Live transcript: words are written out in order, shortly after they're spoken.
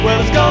Well,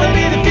 it's gonna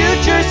be the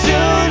future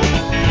soon,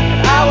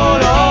 and I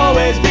won't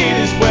always be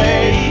this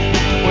way.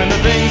 When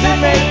the things that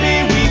make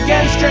me weak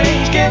and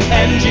strange get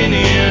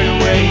engineered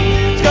away.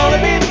 It's gonna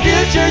be the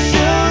future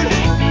soon.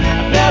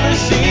 I've never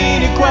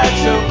seen it quite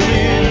so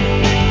clear.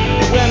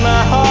 When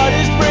my heart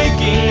is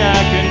breaking, I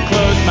can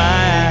close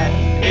my eyes.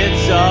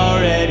 It's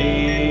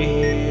already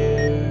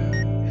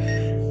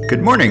here.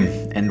 Good morning,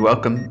 and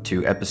welcome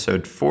to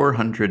episode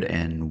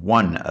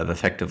 401 of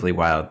Effectively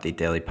Wild, the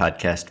daily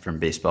podcast from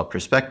Baseball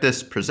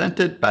Prospectus,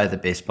 presented by the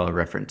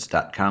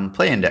BaseballReference.com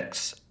Play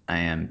Index. I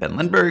am Ben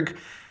Lindbergh,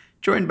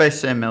 joined by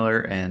Sam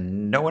Miller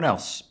and no one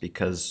else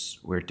because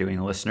we're doing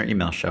a listener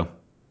email show.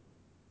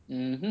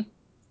 Mm-hmm.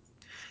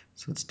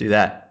 So let's do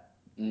that.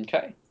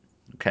 Okay.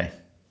 Okay.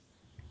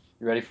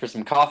 You ready for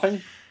some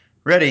coughing?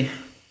 Ready.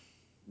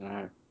 All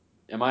right.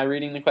 Am I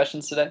reading the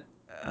questions today?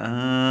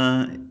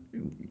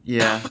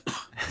 Yeah.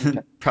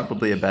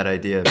 Probably a bad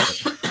idea.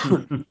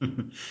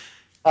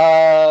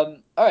 All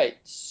right.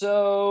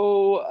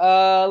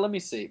 So let me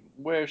see.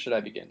 Where should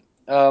I begin?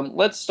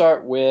 Let's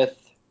start with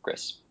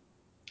Chris,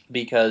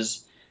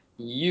 because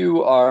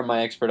you are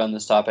my expert on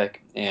this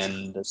topic,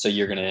 and so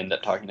you're going to end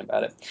up talking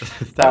about it.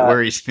 That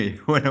worries me.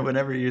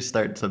 Whenever you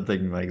start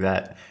something like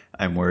that,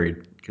 I'm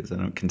worried because I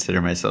don't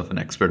consider myself an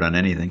expert on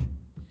anything.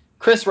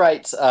 Chris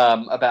writes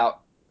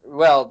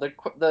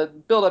the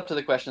build up to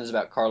the question is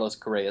about Carlos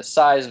Correa's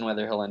size and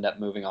whether he'll end up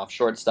moving off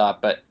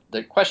shortstop. But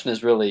the question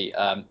is really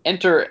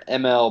enter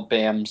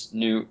MLBAM's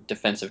new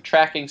defensive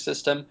tracking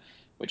system,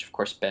 which of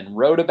course Ben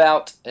wrote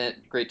about in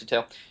great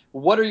detail.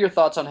 What are your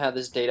thoughts on how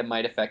this data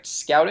might affect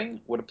scouting?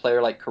 Would a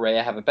player like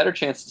Correa have a better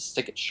chance to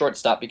stick at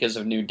shortstop because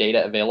of new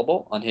data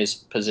available on his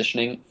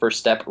positioning, first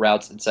step,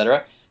 routes,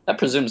 etc.? That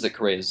presumes that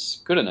Correa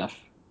is good enough.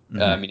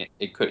 Mm-hmm. I mean,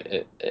 it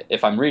could,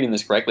 if I'm reading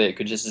this correctly, it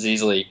could just as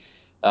easily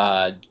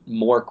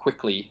more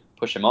quickly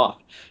push him off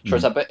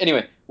shortstop. But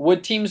anyway,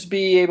 would teams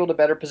be able to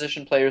better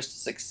position players to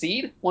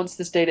succeed once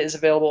this data is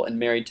available and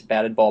married to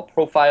batted ball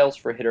profiles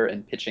for hitter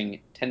and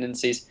pitching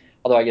tendencies?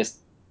 Although I guess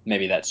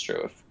maybe that's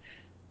true.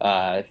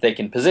 If they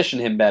can position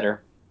him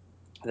better,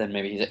 then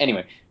maybe he's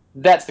anyway.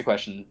 That's the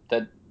question.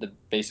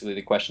 Basically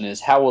the question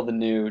is, how will the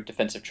new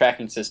defensive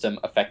tracking system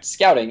affect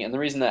scouting? And the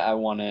reason that I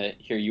want to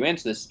hear you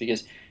answer this is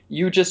because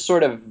you just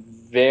sort of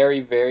very,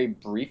 very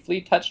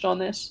briefly touched on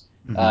this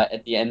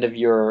at the end of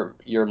your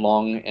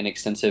long and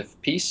extensive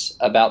piece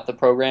about the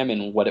program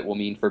and what it will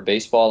mean for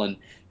baseball and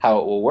how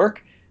it will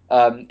work.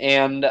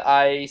 And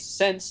I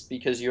sense,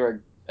 because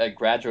you're a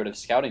graduate of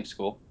scouting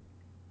school,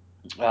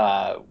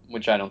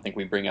 which I don't think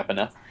we bring up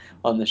enough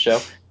on the show,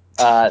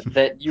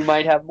 that you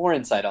might have more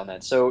insight on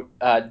that. So,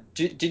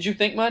 did you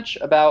think much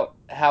about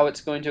how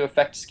it's going to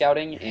affect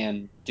scouting,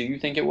 and do you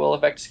think it will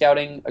affect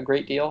scouting a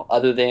great deal,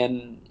 other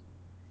than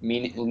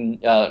leading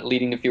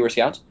to fewer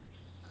scouts?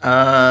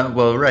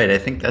 Well, right. I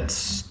think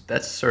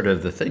that's sort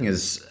of the thing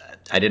is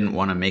I didn't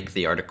want to make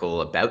the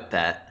article about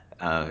that.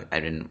 I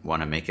didn't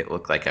want to make it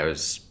look like I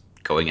was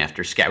going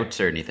after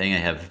scouts or anything. I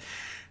have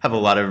a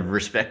lot of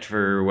respect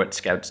for what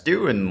scouts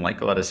do and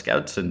like a lot of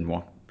scouts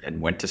and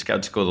went to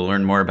scout school to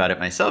learn more about it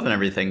myself and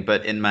everything.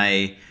 But in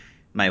my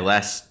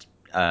last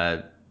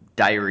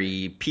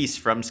diary piece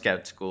from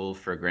scout school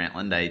for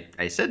Grantland,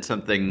 I said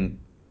something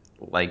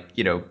like,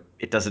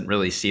 it doesn't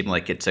really seem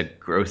like it's a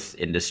growth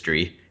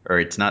industry, or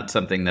it's not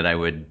something that I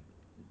would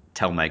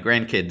tell my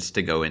grandkids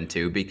to go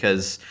into,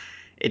 because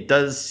it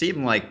does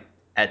seem like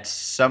at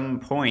some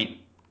point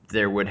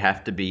there would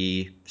have to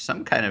be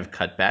some kind of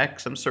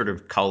cutback, some sort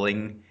of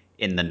culling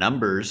in the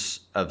numbers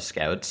of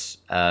scouts.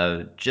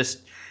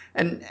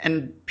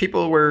 And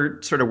people were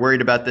sort of worried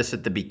about this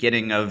at the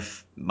beginning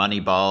of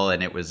Moneyball,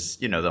 and it was,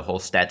 the whole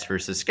stats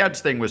versus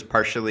scouts thing was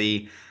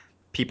partially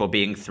people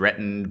being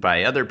threatened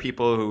by other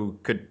people who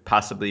could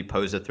possibly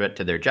pose a threat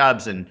to their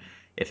jobs. And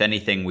if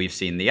anything, we've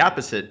seen the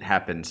opposite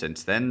happen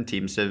since then.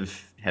 Teams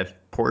have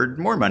poured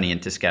more money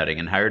into scouting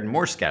and hired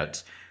more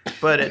scouts.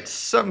 But at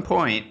some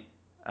point,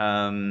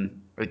 I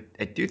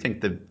do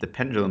think the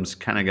pendulum's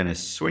kind of going to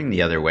swing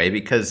the other way,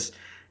 because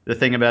the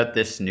thing about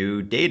this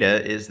new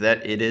data is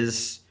that it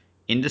is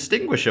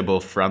indistinguishable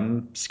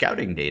from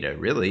scouting data.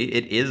 Really,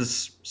 it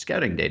is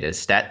scouting data.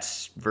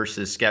 Stats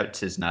versus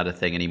scouts is not a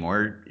thing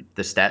anymore.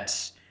 The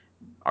stats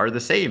are the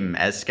same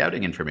as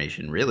scouting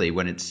information, really,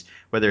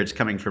 whether it's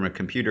coming from a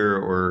computer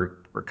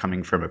or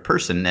coming from a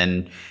person.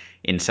 And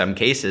in some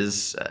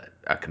cases,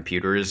 a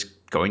computer is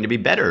going to be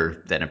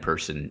better than a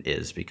person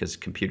is, because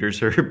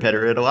computers are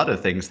better at a lot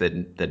of things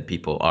than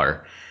people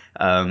are.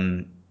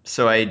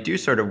 So I do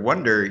sort of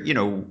wonder,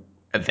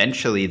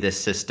 eventually this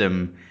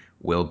system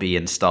will be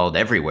installed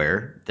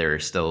everywhere. There are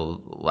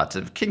still lots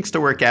of kinks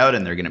to work out,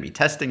 and they're going to be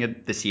testing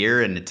it this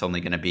year, and it's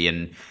only going to be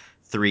in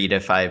 3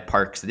 to 5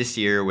 parks this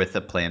year with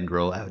a planned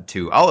rollout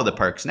to all of the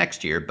parks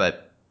next year.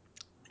 But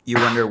you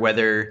wonder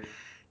whether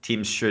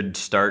teams should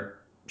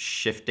start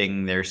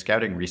shifting their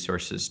scouting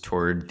resources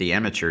toward the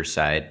amateur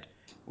side,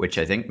 which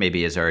I think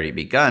maybe has already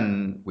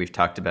begun. We've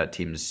talked about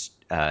teams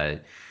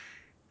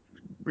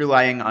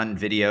relying on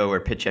video or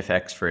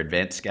PitchFX for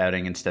advanced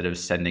scouting instead of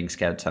sending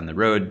scouts on the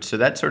road. So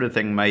that sort of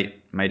thing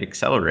might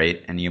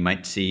accelerate, and you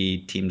might see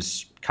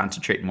teams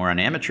concentrate more on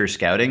amateur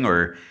scouting,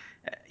 or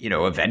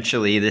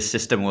eventually this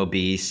system will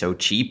be so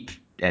cheap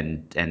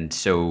and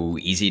so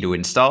easy to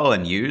install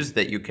and use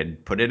that you can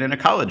put it in a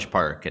college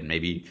park, and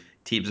maybe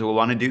teams will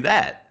want to do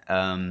that.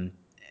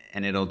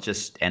 And it'll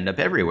just end up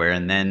everywhere.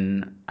 And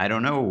then I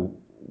don't know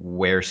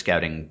where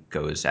scouting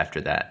goes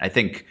after that. I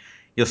think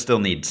you'll still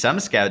need some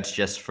scouts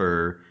just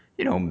for,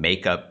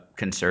 makeup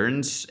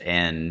concerns.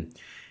 And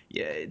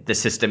the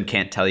system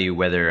can't tell you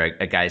whether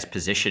a guy's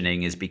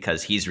positioning is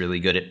because he's really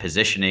good at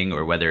positioning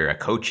or whether a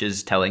coach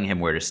is telling him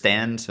where to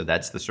stand. So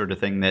that's the sort of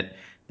thing that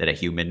a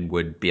human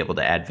would be able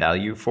to add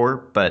value for.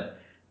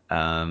 But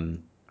I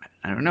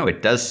don't know.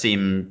 It does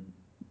seem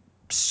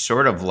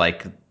sort of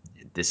like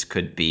this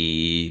could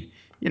be,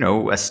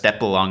 a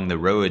step along the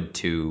road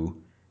to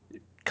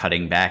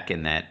cutting back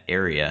in that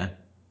area.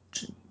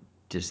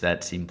 Does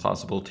that seem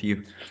plausible to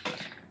you?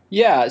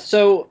 Yeah.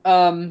 So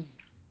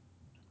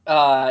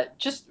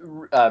just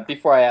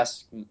before I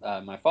ask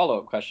my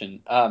follow-up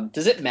question,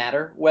 does it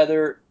matter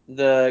whether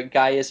the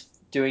guy is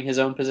doing his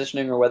own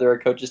positioning or whether a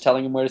coach is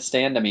telling him where to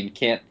stand? I mean,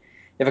 can't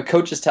if a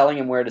coach is telling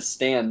him where to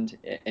stand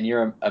and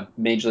you're a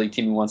major league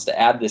team who wants to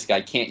add this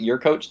guy, can't your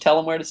coach tell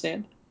him where to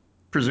stand?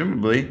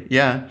 Presumably,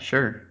 yeah,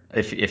 sure.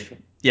 If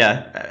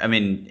yeah, I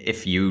mean,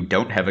 if you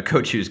don't have a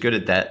coach who's good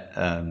at that,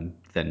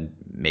 then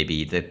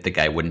maybe the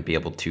guy wouldn't be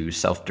able to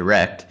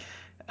self-direct.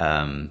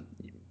 Um,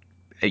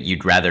 I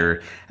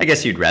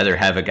guess you'd rather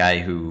have a guy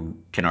who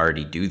can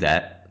already do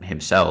that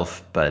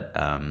himself. But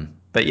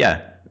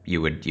yeah,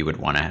 you would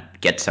want to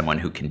get someone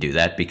who can do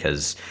that,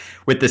 because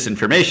with this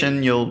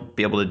information, you'll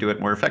be able to do it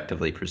more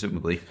effectively,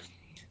 presumably.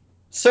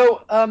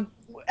 So,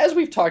 as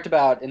we've talked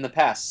about in the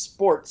past,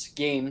 sports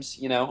games,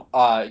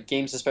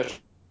 games especially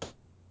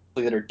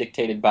that are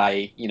dictated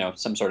by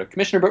some sort of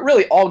commissioner, but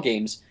really all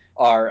games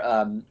are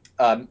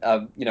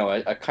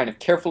a kind of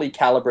carefully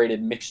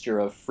calibrated mixture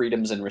of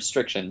freedoms and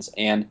restrictions,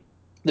 and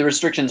the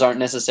restrictions aren't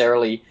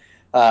necessarily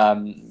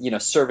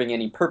serving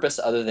any purpose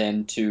other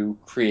than to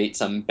create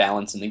some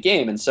balance in the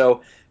game. And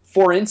so,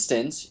 for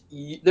instance,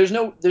 there's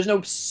no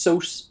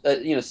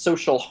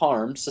social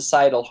harm,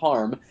 societal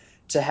harm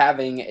to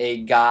having a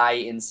guy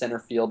in center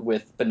field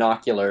with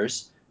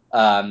binoculars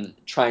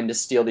trying to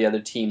steal the other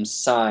team's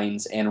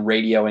signs and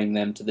radioing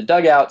them to the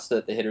dugout so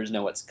that the hitters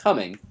know what's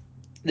coming.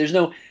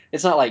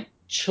 It's not like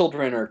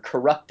children are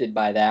corrupted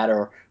by that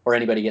or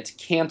anybody gets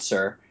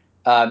cancer.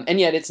 And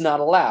yet it's not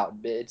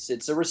allowed.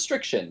 It's a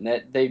restriction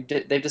that they've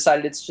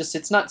decided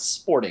it's not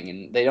sporting,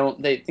 and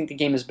they think the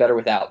game is better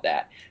without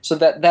that. So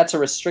that's a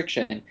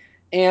restriction.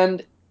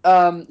 And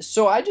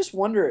so I just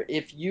wonder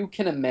if you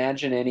can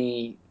imagine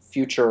any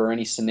future or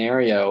any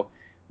scenario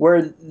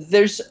where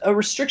there's a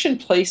restriction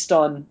placed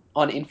on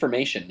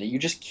information, that you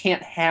just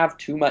can't have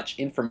too much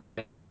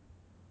information,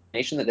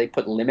 that they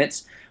put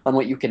limits on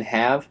what you can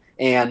have,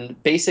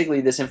 and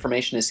basically this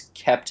information is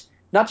kept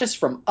not just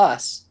from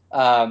us,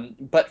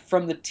 but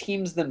from the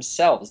teams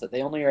themselves, that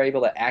they only are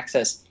able to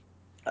access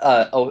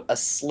a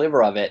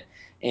sliver of it,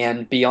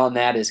 and beyond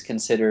that is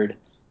considered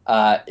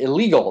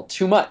illegal,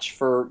 too much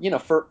for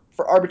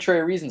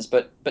arbitrary reasons,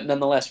 but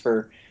nonetheless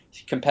for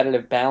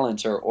competitive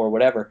balance or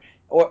whatever.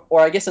 Or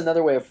I guess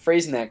another way of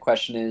phrasing that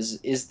question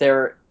is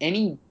there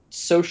any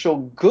social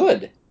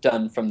good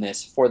done from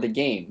this for the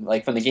game,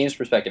 like from the game's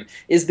perspective?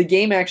 Is the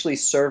game actually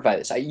served by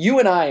this? You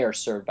and I are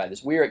served by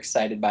this. We're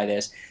excited by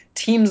this.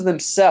 Teams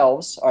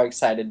themselves are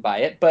excited by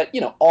it, but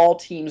all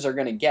teams are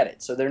going to get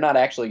it, so they're not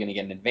actually going to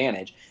get an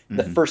advantage.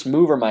 The Mm-hmm. first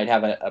mover might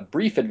have a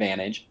brief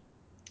advantage,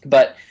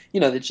 but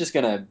it's just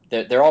gonna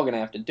they're all gonna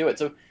have to do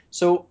it.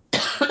 So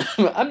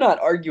I'm not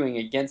arguing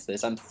against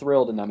this. I'm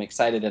thrilled and I'm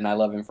excited and I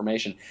love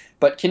information.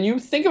 But can you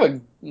think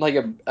of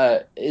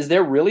is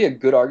there really a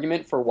good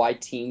argument for why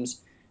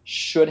teams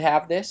should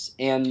have this?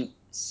 And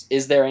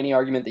is there any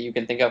argument that you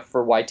can think of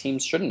for why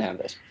teams shouldn't have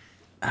this?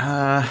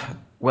 Uh,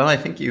 well, I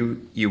think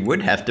you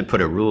would have to put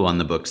a rule on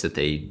the books that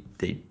they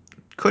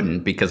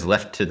couldn't, because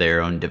left to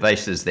their own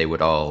devices, they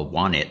would all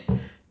want it.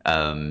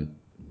 Um,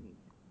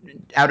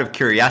 Out of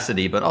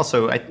curiosity, but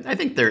also I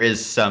think there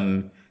is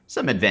some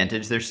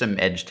advantage. There's some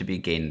edge to be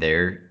gained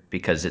there,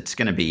 because it's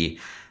going to be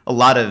a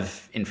lot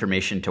of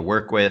information to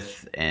work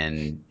with,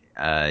 and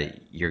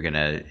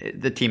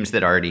the teams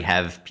that already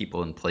have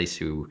people in place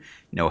who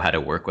know how to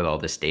work with all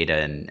this data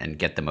and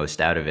get the most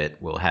out of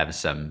it will have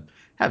some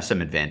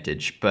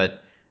advantage.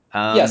 But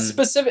Yeah, um,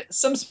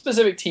 some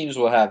specific teams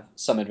will have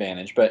some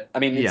advantage, but I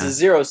mean it's a yeah.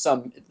 zero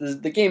sum.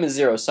 The game is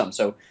zero sum,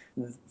 so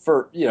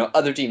for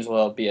other teams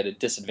will be at a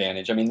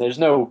disadvantage. I mean there's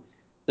no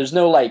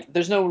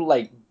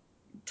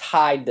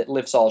tide that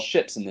lifts all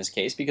ships in this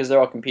case, because they're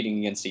all competing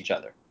against each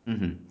other.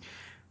 Hmm.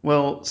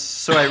 Well,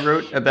 so I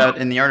wrote about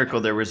in the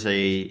article, there was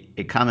a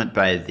comment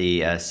by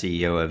the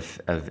CEO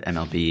of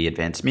MLB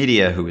Advanced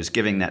Media, who was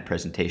giving that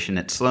presentation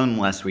at Sloan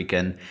last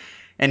weekend.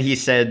 And he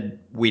said,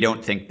 we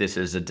don't think this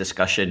is a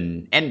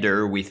discussion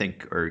ender. We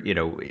think, or,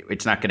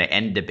 it's not going to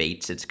end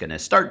debates. It's going to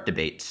start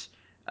debates,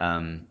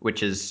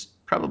 which is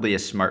probably a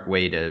smart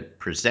way to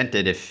present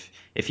it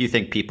if you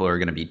think people are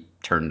going to be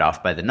turned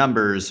off by the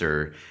numbers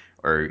or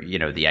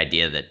the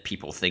idea that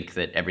people think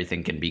that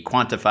everything can be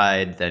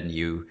quantified, then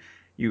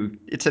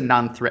it's a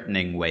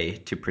non-threatening way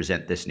to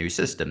present this new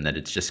system, that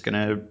it's just going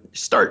to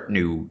start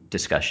new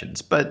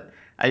discussions. But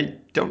I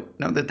don't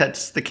know that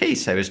that's the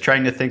case. I was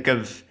trying to think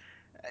of,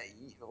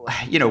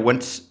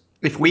 once,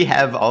 if we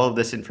have all of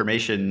this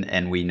information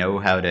and we know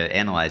how to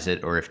analyze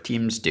it, or if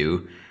teams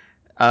do,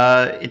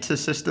 it's a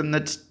system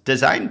that's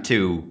designed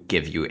to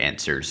give you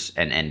answers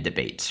and end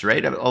debates,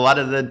 right? A lot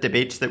of the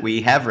debates that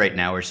we have right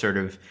now are sort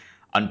of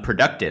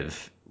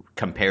unproductive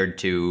compared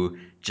to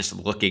just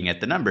looking at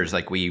the numbers.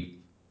 Like we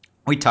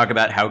talk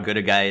about how good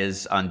a guy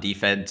is on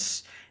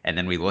defense, and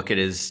then we look at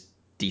his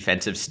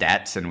defensive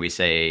stats and we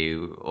say,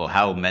 well,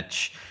 how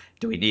much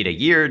do we need? A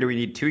year? Do we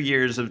need 2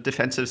 years of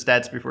defensive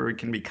stats before we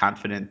can be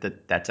confident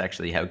that that's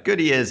actually how good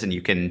he is? And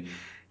you can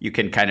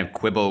kind of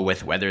quibble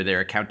with whether they're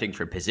accounting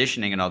for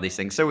positioning and all these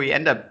things. So we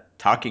end up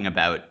talking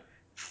about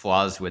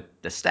flaws with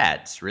the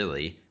stats,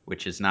 really,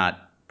 which is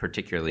not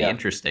particularly Yeah.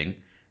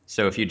 interesting.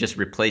 So if you just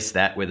replace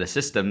that with a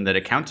system that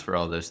accounts for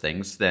all those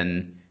things,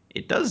 then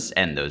it does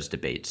end those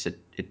debates.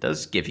 It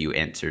does give you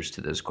answers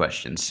to those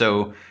questions.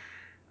 So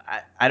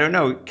I don't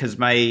know, because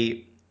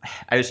I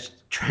was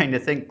trying to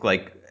think,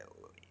 like,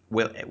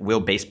 will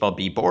baseball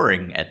be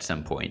boring at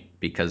some point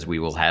because we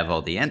will have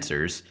all the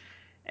answers?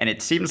 And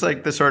it seems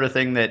like the sort of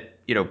thing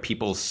that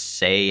people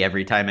say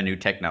every time a new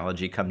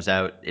technology comes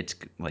out. It's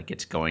like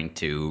it's going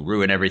to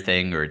ruin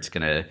everything, or it's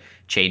going to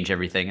change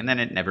everything, and then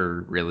it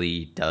never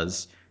really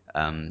does.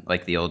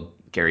 Like the old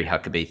Gary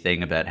Huckabee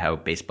thing about how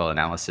baseball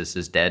analysis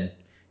is dead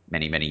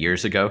many, many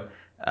years ago.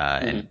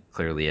 And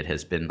clearly it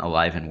has been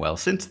alive and well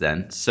since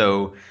then.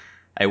 So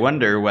I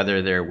wonder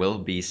whether there will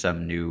be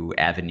some new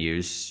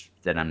avenues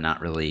that I'm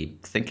not really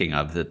thinking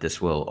of that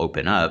this will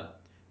open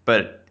up.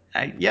 But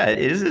yeah, it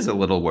is a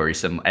little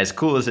worrisome. As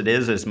cool as it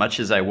is, as much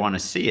as I want to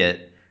see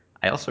it,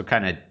 I also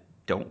kind of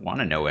don't want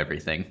to know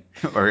everything.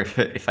 Or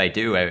if I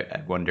do,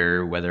 I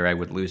wonder whether I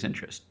would lose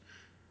interest.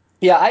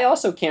 Yeah, I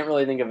also can't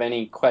really think of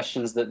any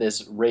questions that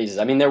this raises.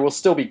 I mean, there will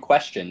still be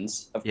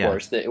questions, of Yeah,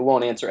 course, that it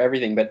won't answer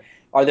everything, but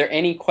are there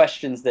any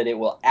questions that it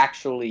will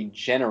actually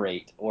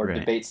generate, or right.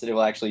 debates that it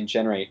will actually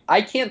generate?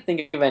 I can't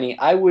think of any.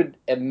 I would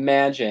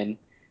imagine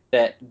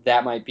that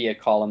that might be a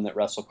column that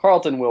Russell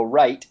Carlton will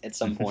write at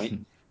some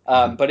point.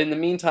 But in the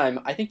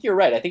meantime, I think you're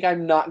right. I think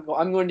I'm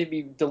going to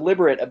be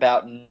deliberate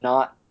about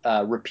not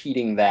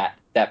repeating that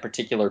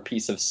particular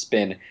piece of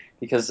spin,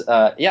 because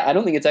yeah, I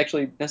don't think it's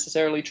actually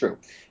necessarily true.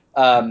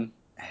 Um,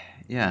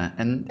 Yeah,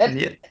 and and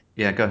and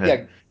yeah, go yeah,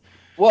 ahead.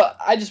 well,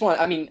 I just want,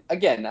 I mean,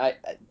 again,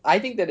 I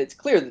think that it's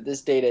clear that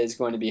this data is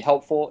going to be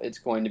helpful. It's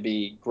going to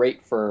be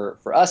great for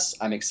us.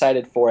 I'm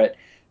excited for it.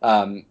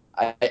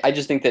 I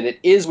just think that it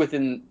is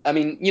within, I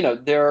mean,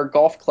 there are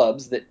golf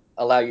clubs that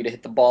allow you to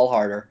hit the ball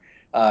harder,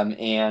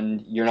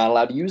 and you're not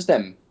allowed to use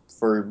them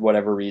for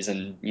whatever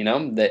reason,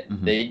 that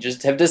Hmm. they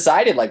just have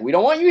decided, like, we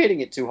don't want you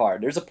hitting it too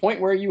hard. There's a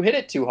point where you hit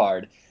it too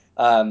hard,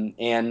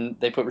 and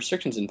they put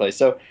restrictions in place.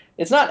 So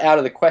it's not out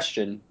of the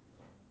question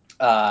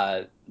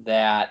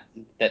that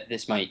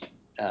this might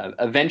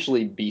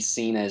eventually be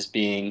seen as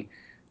being,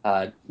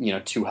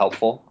 too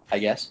helpful, I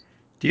guess.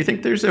 Do you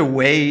think there's a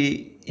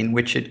way in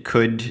which it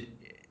could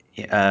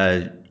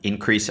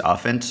increase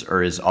offense,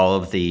 or is all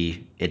of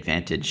the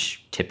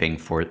advantage tipping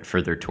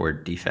further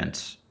toward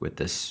defense with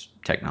this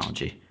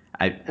technology?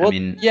 I Well,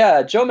 mean,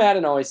 yeah, Joe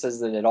Madden always says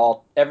that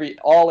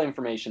all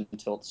information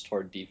tilts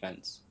toward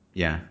defense.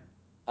 yeah,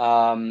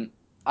 Um,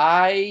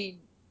 I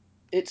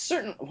it's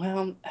certain.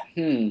 Well,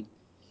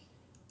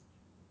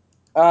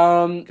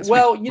 because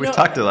well, we've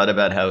talked a lot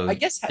about I how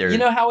guess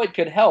they're. how it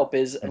could help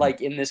is Mhm.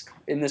 like in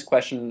this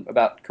question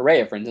about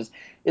Correa, for instance,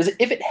 is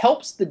if it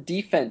helps the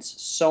defense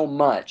so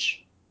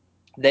much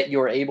that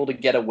you're able to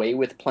get away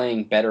with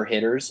playing better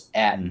hitters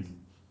Mm.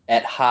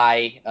 at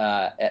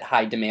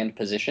high demand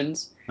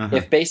positions. Uh-huh.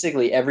 If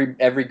basically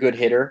every good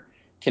hitter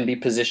can be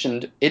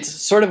positioned, it's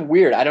sort of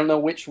weird. I don't know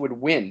which would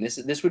win.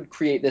 This would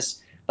create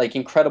this like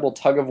incredible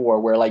tug of war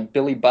where like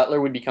Billy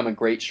Butler would become a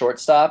great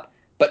shortstop,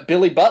 but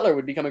Billy Butler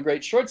would become a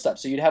great shortstop.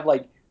 So you'd have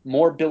like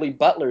more Billy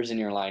Butlers in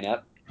your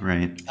lineup,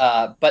 Right.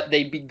 but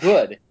they'd be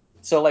good.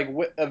 So like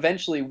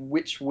eventually,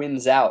 which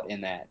wins out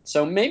in that?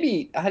 So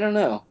maybe I don't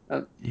know.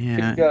 Could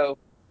Yeah. go.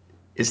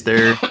 Is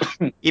there,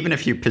 even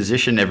if you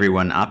position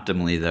everyone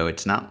optimally, though,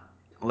 it's not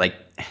like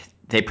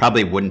they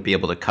probably wouldn't be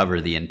able to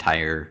cover the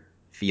entire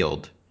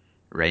field,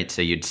 right?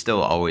 So you'd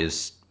still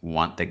always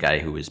want the guy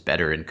who was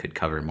better and could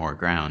cover more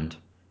ground,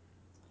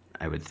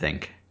 I would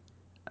think.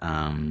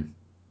 Um,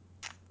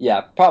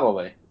 Yeah,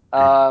 probably.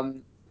 I,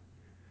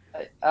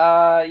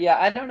 Yeah,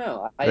 I don't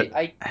know. but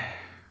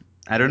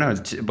I don't know.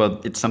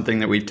 It's something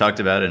that we've talked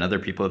about, and other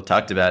people have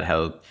talked about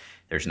how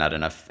there's not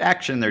enough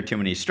action, there are too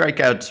many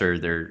strikeouts, or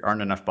there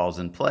aren't enough balls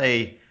in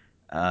play.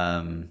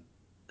 Um,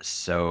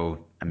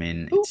 so, I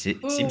mean, Who,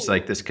 it seems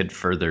like who, this could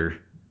further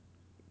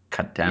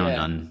cut down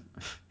yeah. on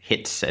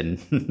hits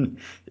and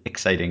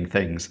exciting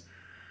things.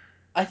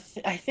 I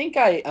think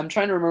I'm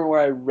trying to remember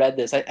where I read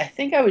this. I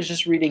think I was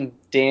just reading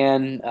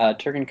Dan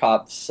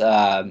Turkenkopf's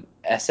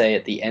essay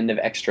at the end of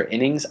Extra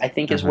Innings, I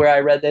think is Uh-huh. where I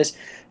read this.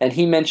 And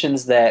he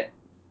mentions that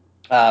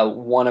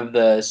one of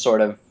the sort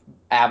of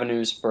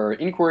avenues for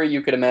inquiry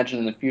you could imagine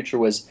in the future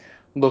was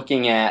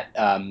looking at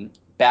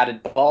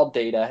batted ball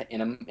data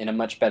in a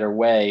much better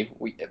way.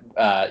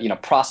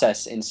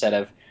 Process instead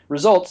of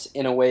results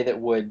in a way that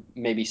would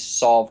maybe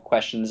solve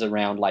questions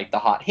around like the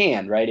hot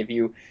hand, right? If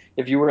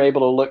you were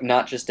able to look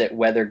not just at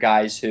whether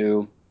guys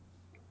who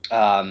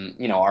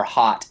are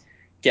hot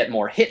get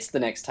more hits the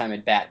next time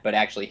at bat, but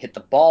actually hit the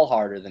ball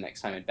harder the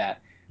next time at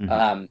bat.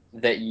 Hmm.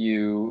 That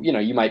you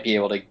might be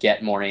able to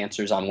get more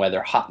answers on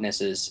whether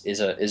hotness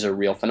is a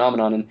real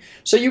phenomenon, and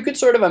so you could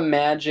sort of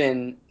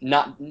imagine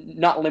not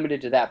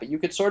limited to that, but you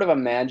could sort of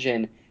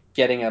imagine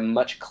getting a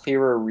much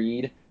clearer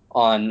read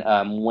on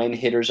when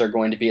hitters are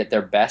going to be at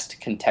their best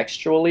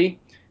contextually,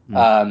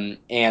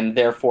 and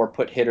therefore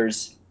put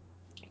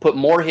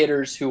more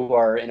hitters who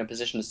are in a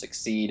position to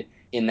succeed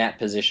in that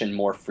position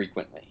more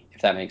frequently,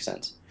 if that makes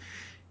sense.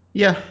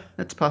 Yeah,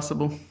 that's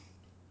possible.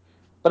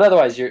 But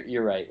otherwise,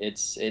 you're right.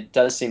 It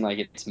does seem like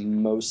it's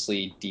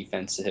mostly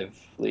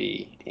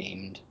defensively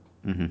aimed.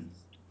 Hmm.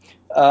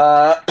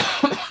 Uh,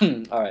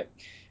 all right.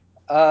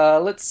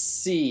 Let's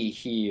see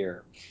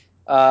here.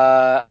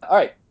 All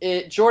right.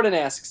 Jordan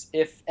asks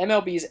if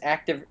MLB's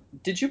active.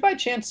 Did you by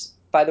chance,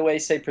 by the way,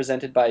 say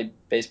presented by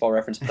Baseball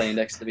Reference Play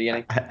Index at the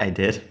beginning? I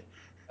did.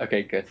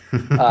 Okay, good.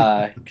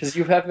 Because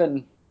you have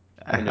been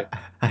having to.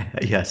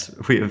 Yes,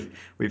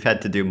 we've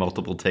had to do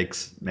multiple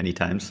takes many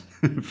times.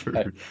 All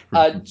right.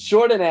 for,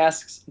 Jordan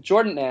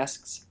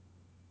asks,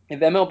 if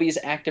MLB's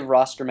active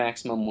roster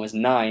maximum was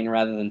 9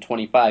 rather than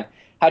 25,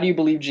 how do you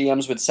believe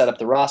GMs would set up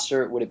the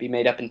roster? Would it be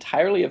made up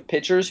entirely of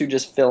pitchers who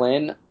just fill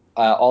in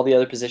all the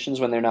other positions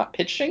when they're not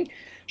pitching?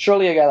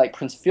 Surely a guy like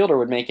Prince Fielder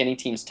would make any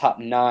team's top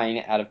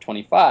 9 out of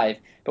 25,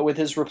 but with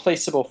his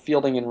replaceable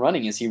fielding and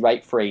running, is he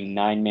right for a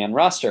 9-man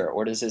roster?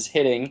 Or does his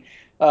hitting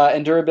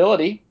and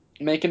durability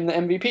make him the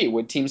MVP?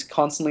 Would teams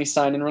constantly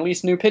sign and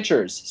release new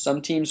pitchers?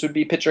 Some teams would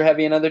be pitcher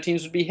heavy and other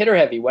teams would be hitter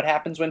heavy. What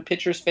happens when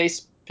pitchers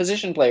face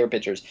position player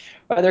pitchers?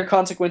 Are there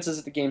consequences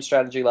at the game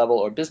strategy level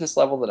or business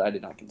level that I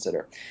did not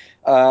consider?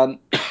 Um,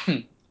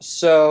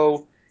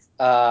 so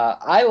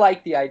I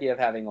like the idea of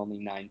having only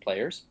 9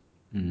 players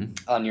Mhm.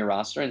 on your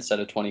roster instead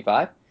of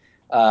 25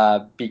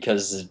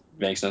 because it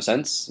makes no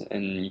sense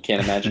and you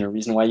can't imagine a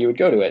reason why you would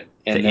go to it,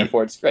 and The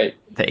therefore it's great.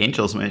 the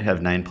Angels might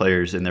have 9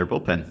 players in their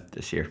bullpen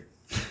this year.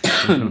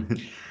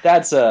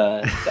 That's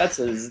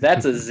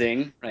a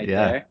zing right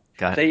Yeah,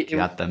 there. They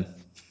got them.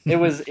 he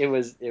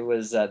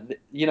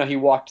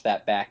walked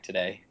that back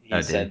today. Oh, He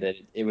did said he? that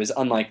it was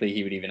unlikely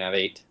he would even have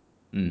 8.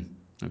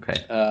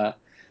 Okay. Uh,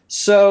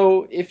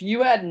 so if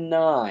you had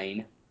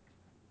 9,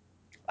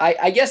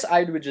 I guess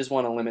I would just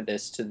want to limit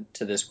this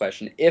to this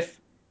question. If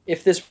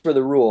this were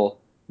the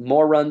rule,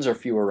 more runs or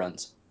fewer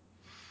runs?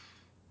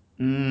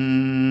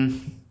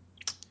 Mm,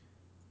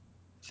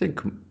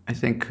 I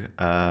think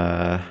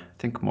I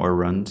think more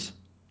runs.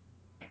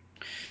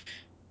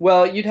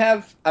 Well,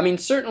 I mean,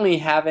 certainly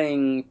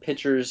having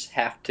pitchers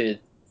have to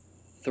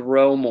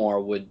throw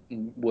more would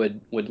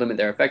limit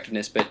their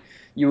effectiveness, but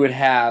you would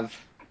have,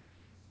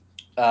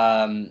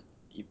 um,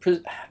 you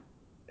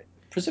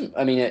presume,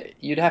 I mean,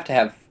 you'd have to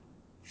have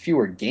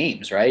fewer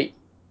games, right?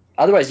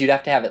 Otherwise, you'd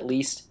have to have at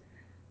least,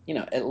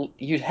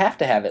 you'd have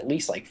to have at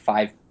least like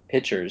 5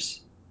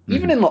 pitchers.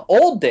 Even Hmm. in the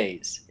old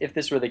days, if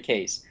this were the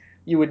case,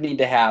 you would need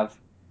to have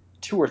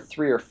 2 or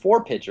 3 or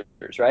 4 pitchers,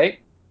 right?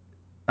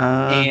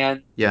 Uh,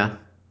 And yeah.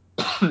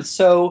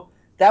 so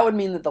that would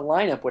mean that the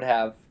lineup would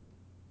have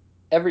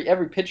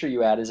every pitcher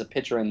you add is a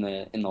pitcher in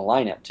the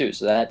lineup too.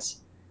 So that's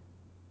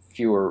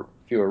fewer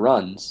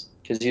runs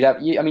because you'd have a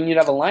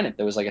lineup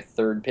that was like a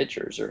third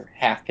pitchers or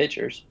half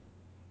pitchers.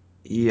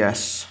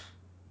 Yes.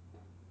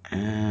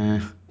 Uh,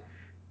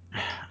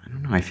 I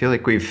don't know. I feel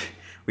like we've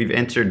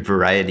answered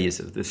varieties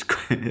of this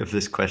of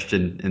this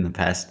question in the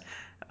past.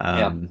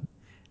 Yeah. Um,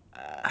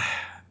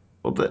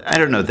 well, I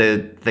don't know.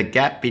 The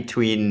gap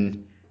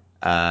between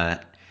uh,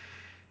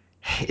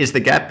 is the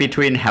gap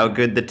between how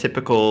good the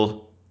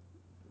typical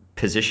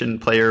position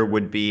player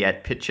would be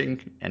at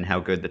pitching and how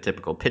good the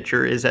typical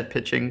pitcher is at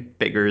pitching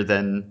bigger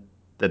than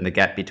the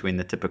gap between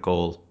the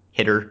typical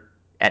hitter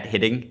at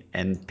hitting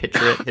and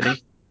pitcher at hitting?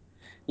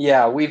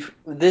 Yeah,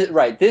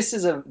 right. That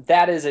is a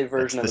That's version of the the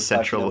question that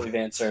central. we've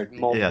answered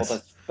multiple Yes.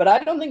 times. But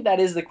I don't think that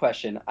is the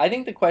question. I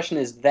think the question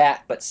is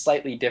that, but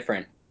slightly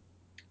different.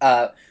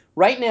 Uh,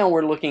 right now,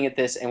 we're looking at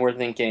this and we're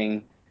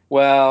thinking,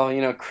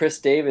 well, Chris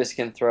Davis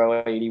can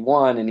throw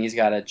 81 and he's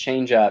got a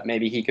changeup.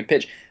 Maybe he could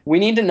pitch. We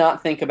need to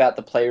not think about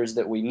the players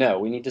that we know.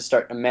 We need to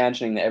start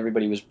imagining that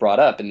everybody was brought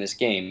up in this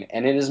game.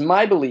 And it is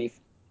my belief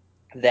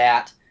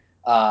that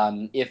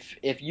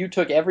if you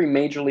took every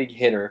major league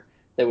hitter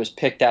that was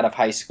picked out of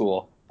high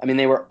school, I mean,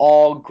 they were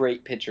all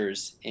great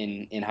pitchers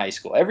in high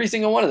school. Every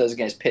single one of those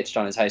guys pitched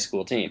on his high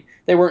school team.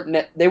 They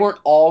weren't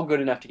all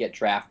good enough to get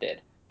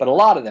drafted, but a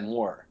lot of them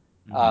were.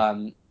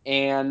 Hmm.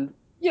 And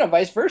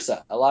vice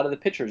versa. A lot of the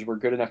pitchers were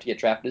good enough to get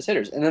drafted as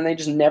hitters, and then they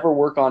just never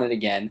work on it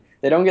again.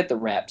 They don't get the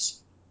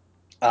reps.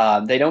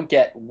 They don't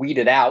get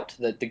weeded out.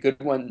 The good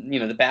one,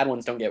 the bad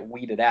ones don't get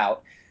weeded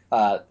out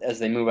as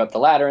they move up the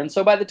ladder. And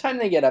so by the time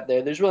they get up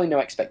there, there's really no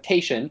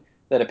expectation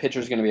that a pitcher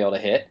is going to be able to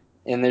hit.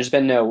 And there's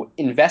been no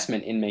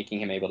investment in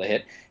making him able to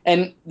hit.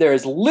 And there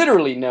is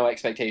literally no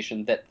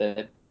expectation that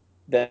the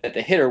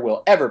hitter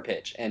will ever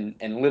pitch, and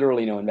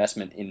literally no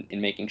investment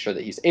in making sure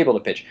that he's able to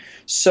pitch.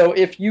 So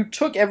if you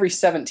took every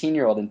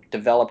 17-year-old and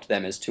developed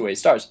them as two-way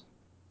stars,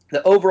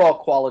 the overall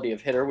quality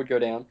of hitter would go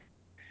down.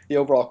 The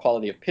overall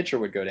quality of pitcher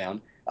would go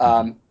down.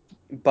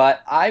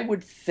 But I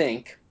would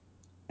think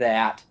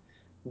that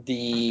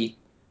the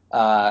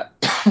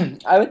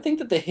I would think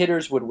that the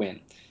hitters would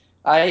win.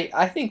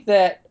 I think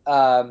that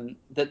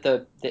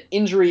that the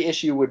injury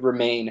issue would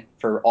remain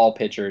for all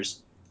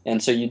pitchers,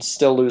 and so you'd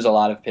still lose a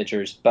lot of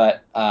pitchers.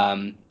 But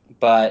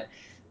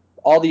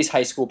all these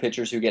high school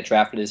pitchers who get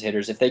drafted as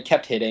hitters, if they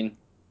kept hitting,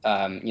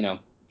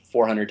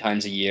 400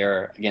 times a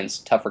year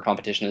against tougher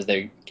competition as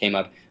they came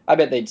up, I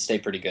bet they'd stay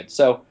pretty good.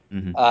 So,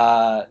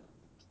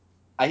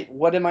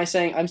 what am I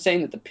saying? I'm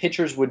saying that the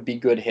pitchers would be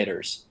good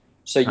hitters.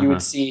 So you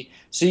would see,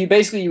 you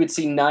would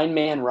see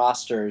 9-man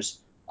rosters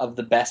of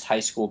the best high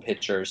school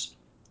pitchers.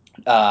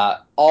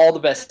 All the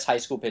best high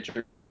school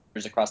pitchers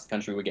across the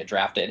country would get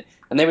drafted,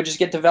 and they would just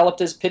get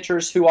developed as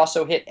pitchers who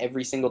also hit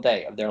every single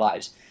day of their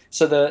lives.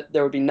 So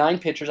there would be 9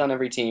 pitchers on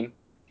every team.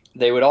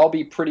 They would all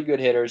be pretty good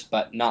hitters,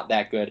 but not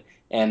that good,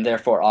 and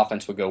therefore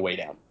offense would go way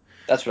down.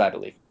 That's what I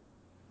believe.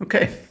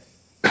 Okay.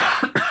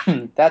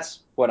 That's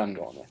what I'm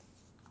going with.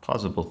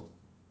 Plausible.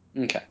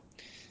 Okay.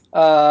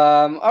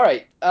 All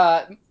right.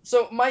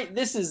 So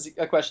this is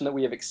a question that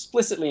we have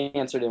explicitly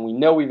answered, and we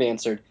know we've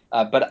answered,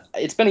 but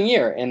it's been a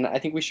year, and I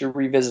think we should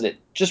revisit it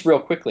just real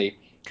quickly.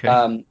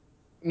 Okay.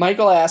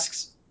 Michael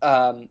asks,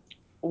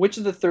 which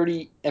of the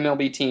 30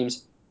 MLB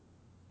teams,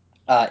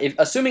 if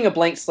assuming a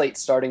blank slate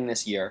starting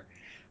this year,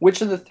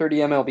 which of the 30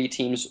 MLB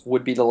teams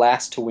would be the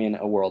last to win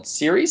a World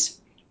Series?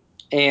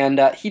 And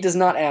he does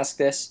not ask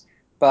this,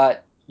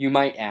 but you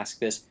might ask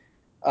this.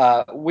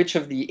 Which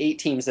of the 8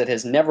 teams that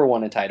has never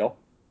won a title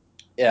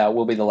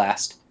will be the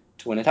last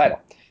to win a title?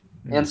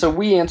 And so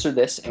we answered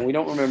this, and we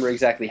don't remember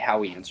exactly how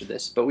we answered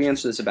this, but we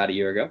answered this about a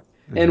year ago.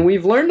 And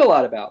we've learned a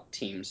lot about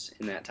teams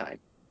in that time.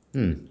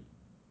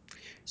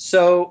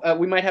 So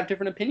we might have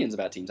different opinions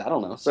about teams. I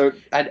don't know. So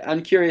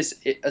I'm curious,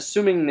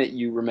 assuming that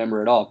you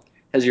remember it all,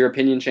 has your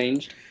opinion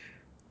changed?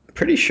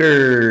 Pretty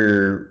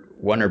sure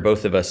one or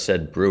both of us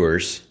said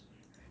Brewers.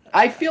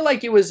 I feel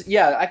like it was,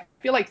 I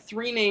feel like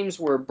 3 names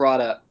were brought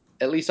up,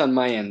 at least on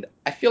my end.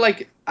 I feel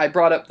like I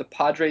brought up the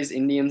Padres,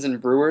 Indians,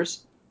 and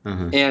Brewers.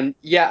 And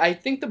I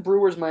think the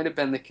Brewers might have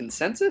been the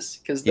consensus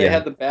because they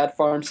have the bad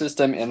farm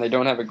system and they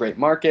don't have a great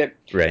market.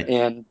 Right.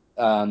 And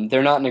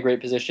they're not in a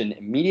great position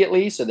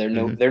immediately, so they're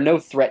no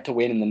threat to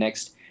win in the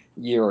next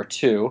year or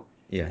two.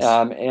 Yes.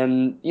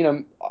 And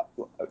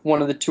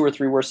one of the 2 or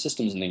 3 worst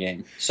systems in the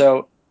game.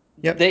 So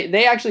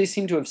they actually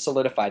seem to have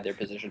solidified their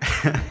position.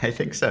 I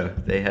think so.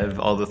 They have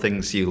all the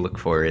things you look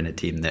for in a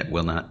team that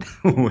will not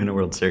win a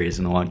World Series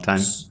in a long time.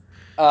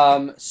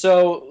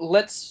 So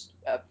let's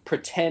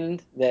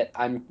pretend that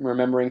I'm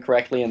remembering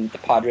correctly, and the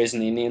Padres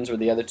and the Indians were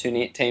the other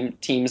 2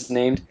 teams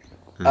named.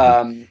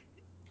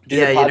 Do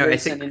the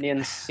Padres and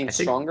Indians seem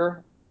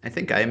stronger? I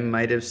think I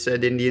might have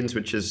said Indians,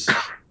 which is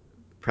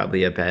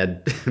probably a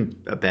bad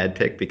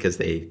pick because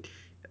they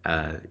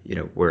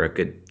were a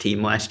good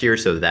team last year,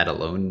 so that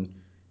alone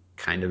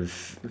kind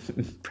of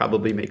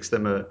probably makes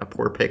them a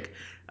poor pick.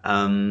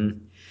 Let's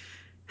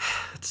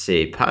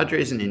see,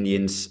 Padres and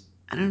Indians.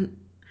 I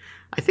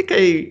think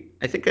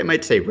I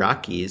might say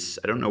Rockies.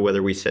 I don't know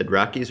whether we said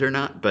Rockies or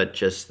not, but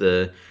just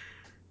the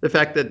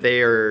fact that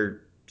they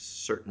are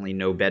certainly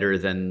no better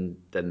than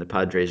the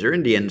Padres or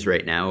Indians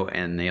right now,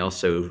 and they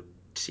also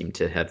seem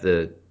to have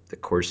the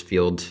Coors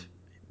Field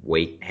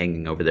weight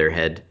hanging over their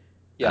head.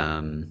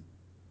 They'd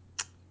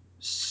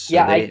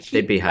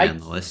be high on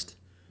the list.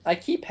 I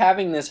keep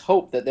having this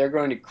hope that they're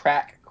going to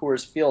crack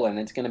Coors Field and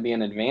it's going to be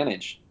an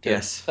advantage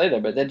to play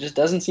there, but that just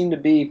doesn't seem to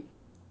be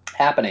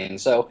happening.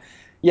 So,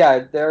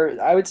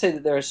 I would say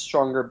that they're a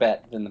stronger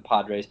bet than the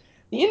Padres.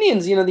 The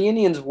Indians, the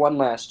Indians won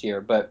last year,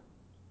 but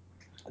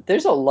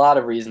there's a lot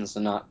of reasons to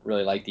not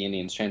really like the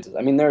Indians' chances.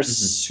 I mean, they're a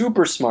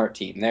super smart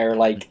team. They're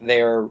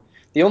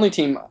the only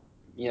team.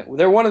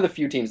 They're one of the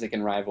few teams that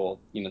can rival,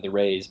 the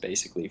Rays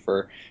basically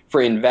for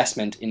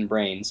investment in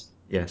brains.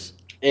 Yes.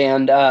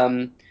 And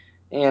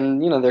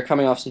they're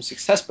coming off some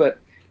success, but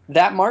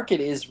that market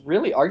is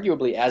really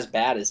arguably as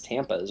bad as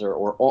Tampa's,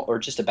 or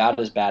just about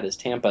as bad as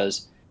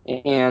Tampa's.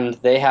 And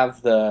they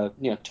have the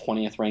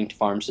 20th ranked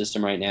farm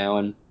system right now,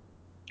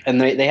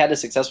 and they had a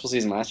successful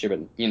season last year,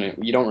 but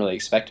you don't really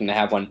expect them to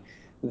have one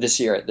this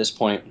year at this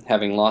point,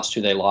 having lost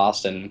who they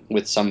lost and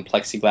with some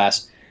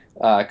plexiglass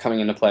coming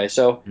into play.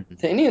 So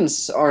the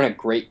Indians aren't a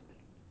great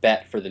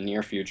bet for the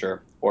near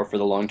future or for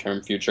the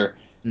long-term future.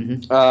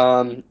 And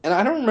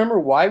I don't remember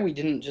why we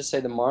didn't just say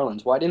the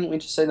Marlins. Why didn't we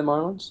just say the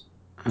Marlins?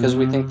 Because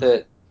we think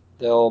that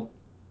they'll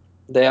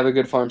They have a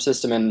good farm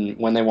system, and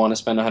when they want to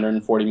spend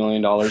 $140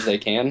 million, they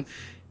can.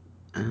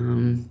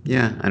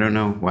 Yeah, I don't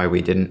know why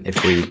we didn't.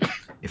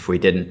 If we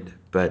didn't,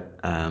 but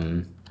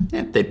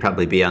yeah, they'd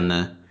probably be on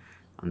the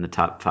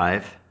top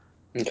five.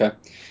 Okay.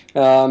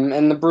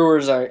 And the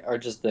Brewers are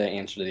just the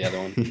answer to the other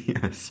one.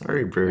 Yeah,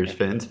 sorry, Brewers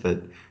fans,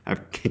 but I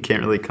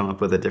can't really come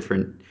up with a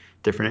different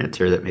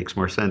answer that makes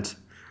more sense.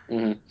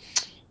 Mm-hmm.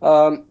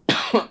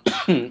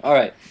 All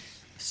right.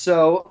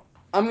 So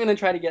I'm gonna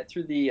try to get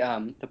through the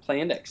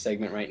play index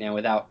segment right now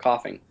without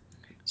coughing.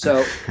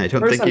 So I don't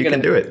first think I'm you can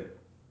gonna do it.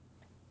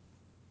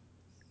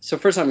 so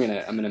first I'm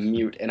gonna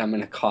mute and I'm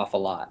gonna cough a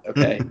lot.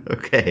 Okay.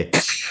 Okay.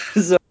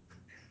 so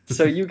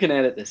so you can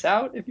edit this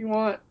out if you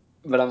want,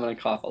 but I'm gonna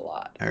cough a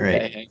lot. All Okay.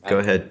 right. Hang Go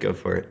on. ahead. Go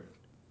for it.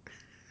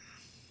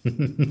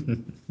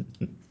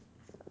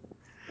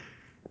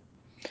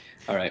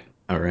 All right.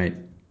 All right.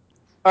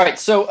 All right.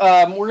 So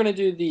we're gonna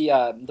do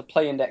the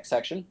play index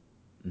section.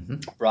 Mm-hmm.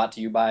 Brought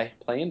to you by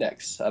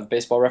PlayIndex of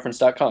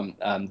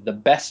BaseballReference.com, the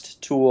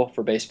best tool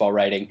for baseball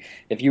writing.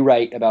 If you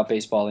write about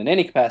baseball in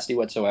any capacity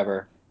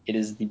whatsoever, it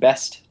is the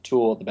best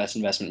tool, the best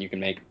investment you can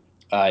make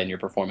in your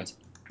performance.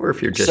 Or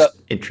if you're So just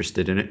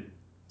interested in it.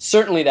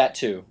 certainly that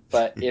too.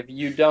 But if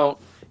you don't,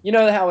 you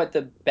know how at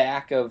the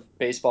back of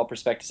Baseball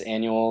Prospectus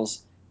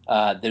Annuals,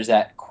 there's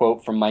that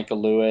quote from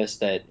Michael Lewis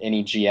that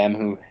any GM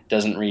who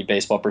doesn't read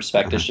Baseball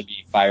Prospectus should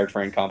be fired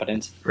for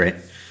incompetence. Right.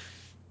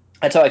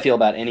 That's how I feel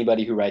about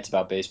anybody who writes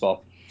about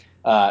baseball,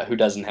 who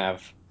doesn't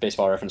have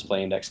Baseball Reference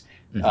Play Index.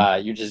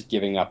 Mm-hmm. You're just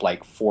giving up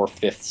like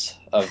 4/5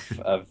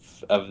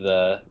 of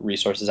the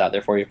resources out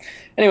there for you.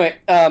 Anyway,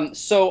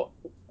 so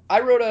I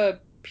wrote a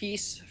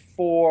piece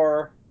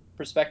for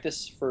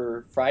Prospectus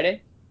for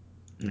Friday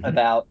Mm-hmm.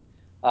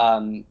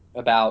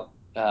 about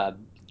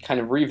kind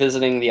of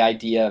revisiting the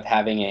idea of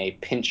having a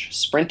pinch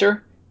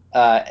sprinter,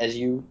 as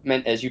you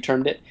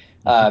termed it,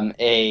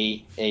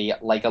 a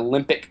like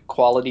Olympic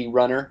quality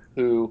runner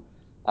who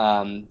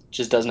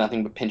just does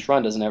nothing but pinch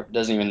run,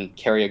 doesn't even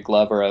carry a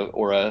glove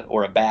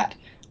or a bat,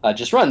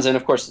 just runs. And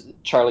of course,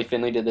 Charlie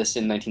Finley did this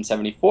in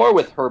 1974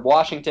 with Herb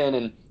Washington,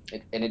 and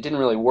it didn't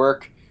really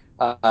work.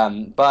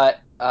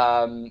 But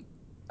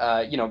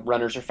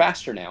runners are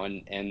faster now,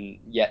 and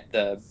yet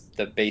the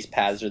base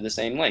paths are the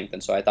same length.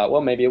 And so I thought,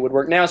 well, maybe it would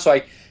work now. So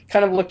I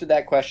kind of looked at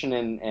that question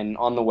and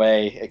on the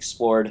way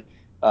explored,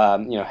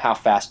 how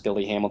fast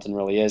Billy Hamilton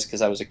really is,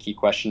 because that was a key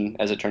question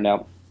as it turned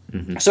out.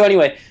 Mm-hmm. So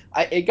anyway,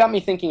 it got me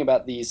thinking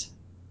about these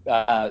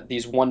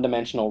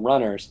one-dimensional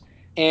runners,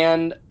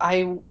 and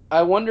I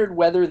wondered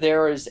whether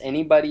there is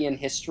anybody in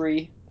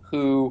history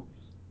who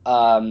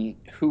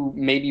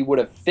maybe would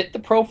have fit the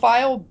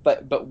profile,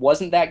 but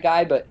wasn't that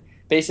guy, but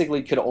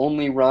basically could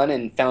only run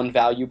and found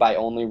value by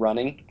only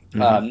running.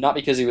 Mm-hmm. Not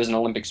because he was an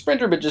Olympic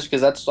sprinter, but just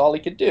because that's all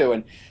he could do.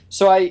 And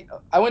so I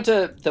went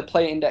to the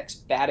Play Index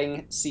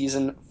batting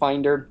season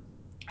finder.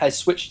 I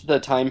switched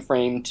the time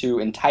frame to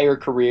entire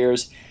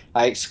careers.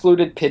 I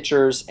excluded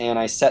pitchers, and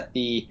I set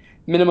the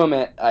minimum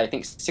at, I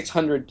think,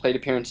 600 plate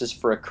appearances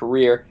for a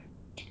career.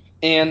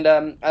 And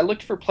I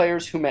looked for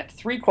players who met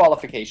three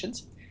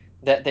qualifications: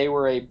 that they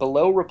were a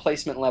below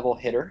replacement level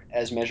hitter,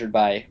 as measured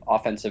by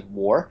offensive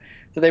WAR;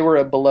 that they were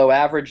a below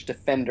average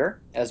defender,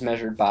 as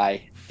measured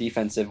by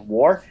defensive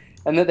WAR;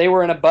 and that they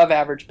were an above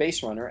average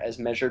base runner, as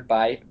measured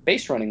by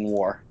base running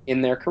WAR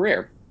in their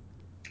career.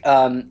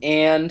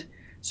 And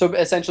so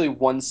essentially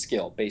one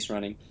skill, base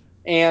running.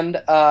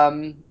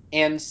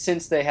 And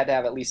since they had to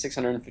have at least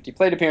 650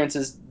 plate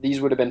appearances,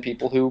 these would have been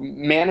people who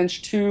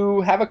managed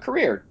to have a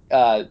career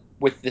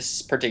with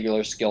this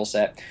particular skill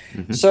set.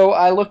 Mm-hmm. So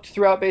I looked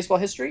throughout baseball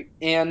history,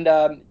 and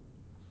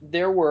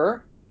there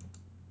were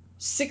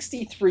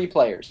 63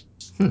 players,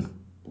 Hmm.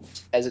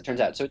 as it turns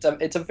out. So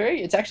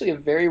it's actually a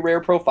very rare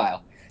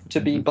profile to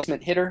be Mm-hmm.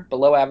 basement hitter,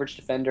 below average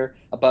defender,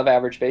 above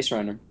average base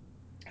runner.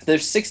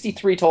 There's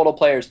 63 total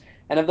players,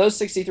 and of those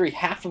 63,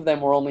 half of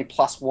them were only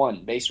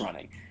 +1 base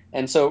running.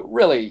 And so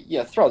really,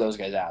 throw those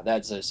guys out.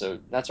 That's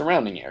a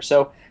rounding error.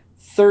 So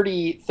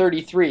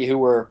 33 who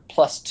were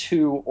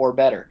 +2 or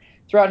better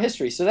throughout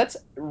history. So that's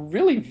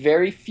really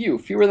very few,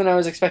 fewer than I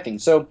was expecting.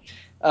 So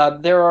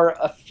there are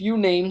a few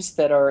names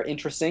that are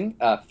interesting.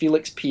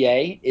 Felix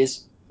Pie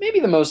is maybe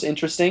the most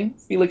interesting.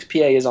 Felix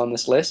Pie is on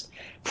this list.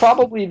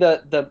 Probably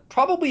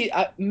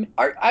I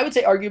would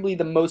say arguably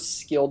the most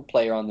skilled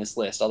player on this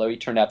list, although he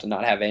turned out to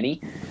not have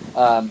any.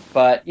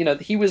 But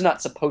he was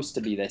not supposed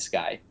to be this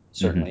guy.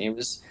 Certainly,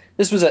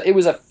 Mm-hmm. it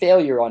was a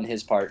failure on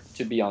his part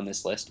to be on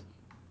this list,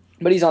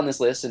 but he's on this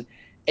list. And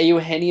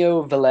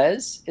Eugenio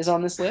Velez is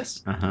on this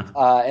list,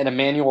 Uh-huh. and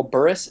Emmanuel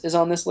Burris is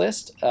on this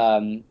list,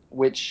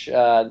 which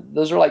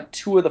those are like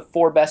two of the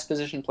four best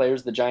position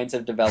players the Giants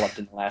have developed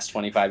in the last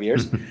 25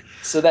 years.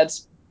 So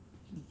that's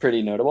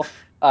pretty notable.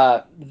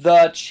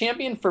 The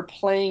champion for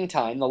playing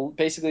time,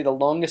 basically the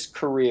longest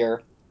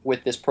career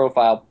with this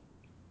profile,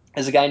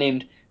 is a guy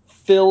named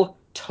Phil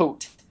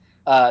Todt.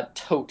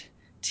 Todt,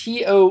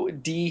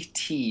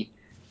 Todt,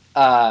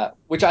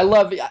 which I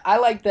love. I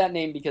like that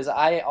name because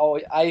I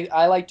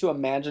like to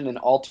imagine an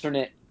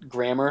alternate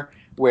grammar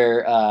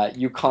where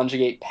you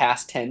conjugate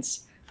past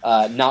tense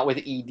not with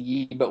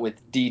ED, but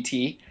with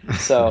DT.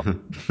 So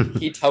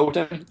he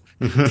totem,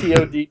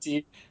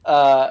 TODT.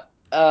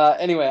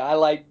 Anyway, I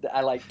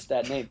liked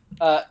that name.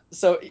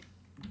 So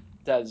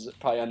that's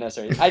probably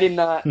unnecessary. I did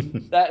not.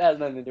 That has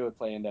nothing to do with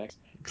play index.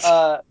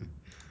 Uh,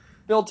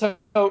 Bill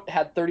Tote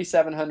had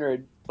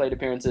 3,700 plate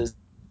appearances,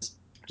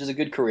 which is a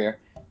good career.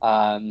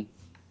 Um,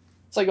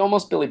 it's like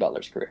almost Billy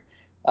Butler's career.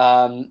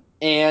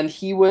 And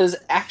he was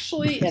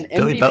actually an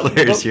Billy MVP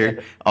Butler is vote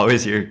getter.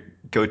 always your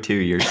go-to,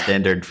 your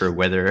standard for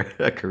whether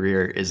a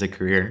career is a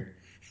career,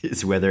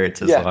 is whether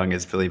it's as Yeah, long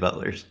as Billy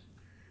Butler's.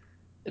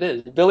 it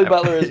is. Billy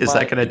Butler is Is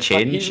that my going to he's my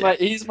change? he's my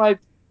he's my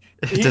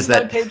Does he's my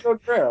that Pedro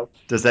Guerrero.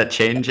 does that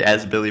change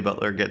as Billy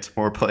Butler gets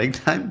more playing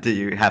time? Do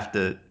you have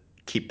to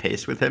keep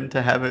pace with him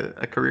to have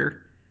a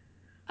career?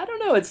 I don't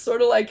know. It's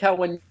sort of like how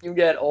when you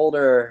get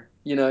older,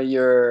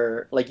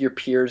 your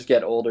peers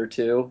get older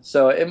too.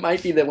 So it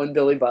might be that when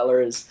Billy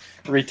Butler is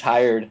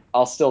retired,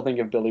 I'll still think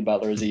of Billy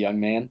Butler as a young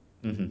man.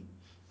 Hmm.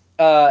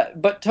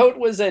 But Tote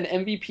was an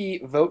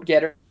MVP vote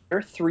getter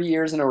 3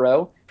 years in a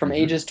row from Hmm.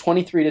 ages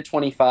 23 to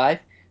 25,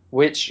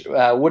 which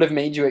would have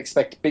made you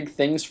expect big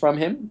things from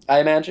him, I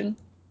imagine.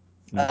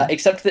 Hmm.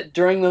 Except that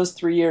during those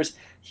 3 years,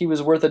 he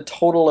was worth a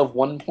total of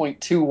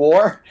 1.2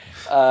 WAR.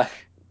 Uh,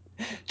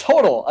 a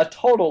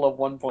total of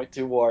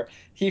 1.2 WAR.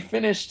 He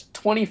finished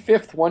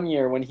 25th one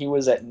year when he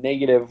was at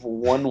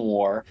 -1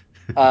 WAR,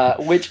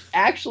 which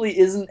actually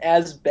isn't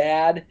as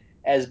bad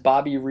as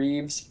Bobby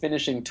Reeves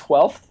finishing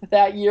 12th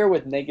that year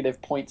with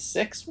 -zero point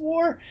 0.6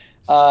 WAR,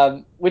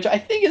 which I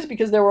think is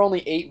because there were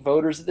only 8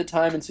 voters at the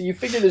time, and so you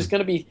figure there's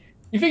going to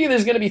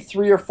be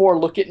 3 or 4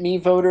 look at me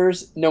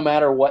voters no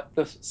matter what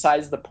the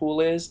size of the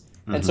pool is.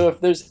 And so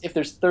Hmm. if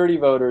there's 30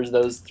 voters,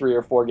 those 3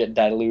 or 4 get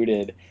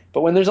diluted.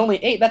 But when there's only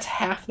 8, that's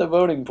half the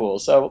voting pool.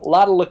 So a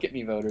lot of look at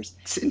me voters.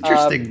 It's Um,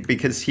 interesting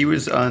because he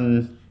was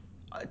on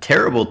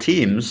terrible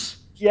teams.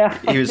 yeah,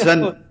 He I was know.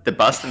 on the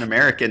Boston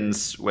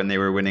Americans when they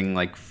were winning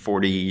like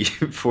 40,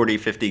 40,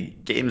 50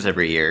 games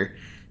every year.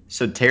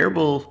 So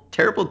terrible,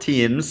 terrible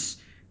teams,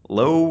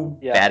 low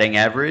Yeah, batting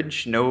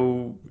average,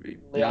 no,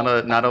 not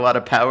yeah. not a lot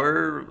of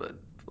power.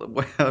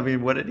 I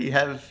mean, what did he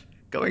have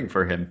going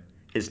for him?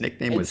 His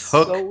nickname It's was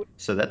Hook, so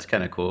so that's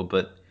kind of cool.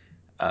 But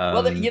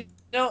well. um,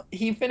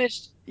 He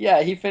finished.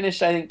 Yeah, he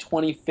finished. I think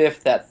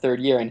 25th that third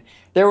year, and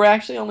there were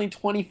actually only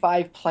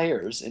 25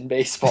 players in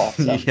baseball.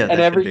 So yeah, and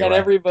that could be every and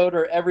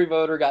why. every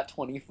voter got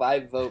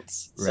 25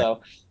 votes. Right.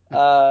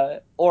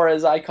 So, or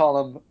as I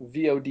call them,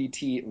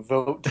 VODT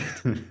vote.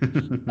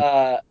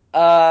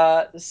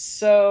 Uh,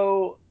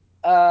 so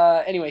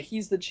anyway,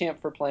 he's the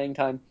champ for playing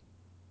time.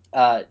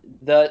 Uh,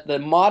 the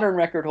modern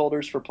record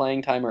holders for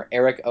playing time are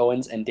Eric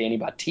Owens and Danny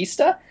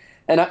Bautista,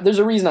 and there's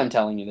a reason I'm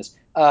telling you this.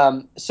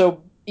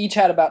 So each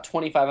had about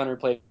 2,500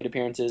 plate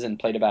appearances and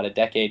played about a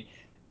decade.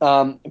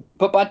 But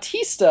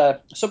Bautista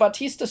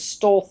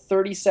stole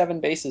 37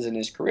 bases in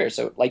his career,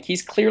 so like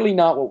he's clearly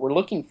not what we're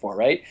looking for,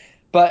 right?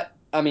 But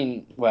I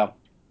mean,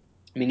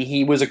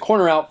 he was a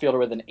corner outfielder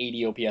with an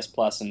 80 OPS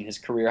plus, and his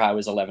career high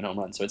was 11 home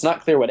runs. So it's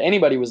not clear what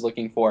anybody was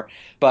looking for,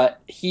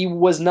 but he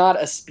was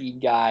not a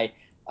speed guy.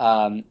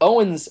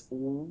 Owens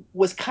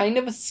was kind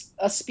of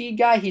a speed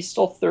guy. He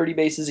stole 30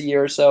 bases a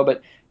year or so,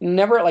 but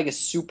never at like a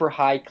super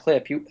high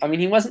clip.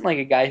 He wasn't like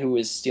a guy who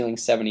was stealing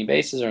 70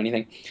 bases or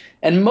anything.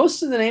 And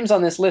most of the names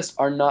on this list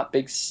are not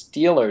big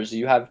stealers.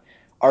 You have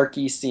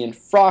Archie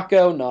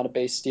Cianfrocco, not a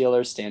base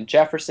stealer. Stan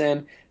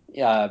Jefferson,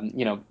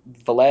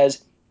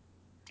 Velez.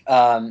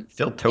 Um,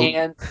 Phil Tote,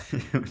 and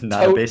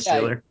not a Tote, base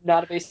stealer.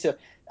 not a base stealer.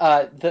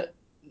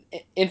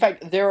 In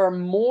fact, there are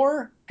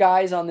more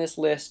guys on this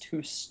list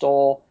who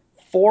stole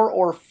 4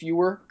 or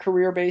fewer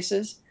career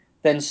bases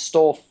than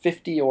stole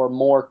 50 or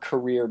more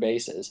career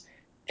bases.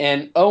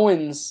 And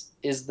Owens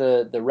is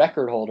the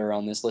record holder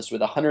on this list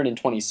with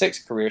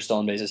 126 career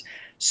stolen bases.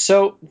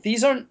 So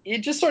it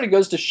just sort of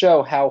goes to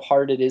show how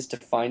hard it is to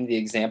find the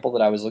example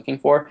that I was looking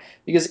for,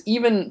 because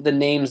even the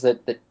names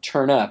that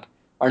turn up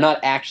are not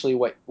actually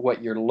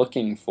what you're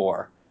looking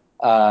for.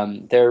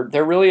 They're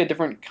really a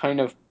different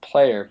kind of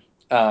player,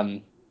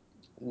 and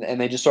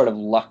they just sort of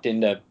lucked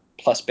into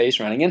plus base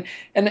running,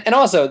 and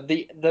also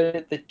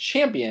the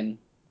champion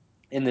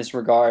in this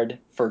regard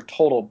for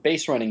total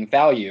base running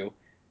value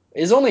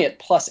is only at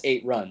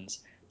 +8 runs.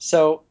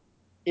 So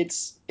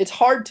it's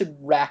hard to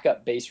rack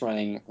up base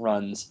running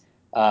runs,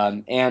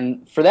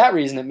 and for that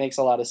reason, it makes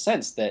a lot of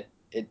sense that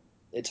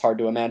it's hard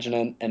to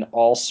imagine an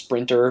all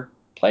sprinter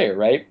player,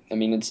 right? I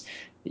mean, it's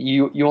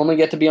you only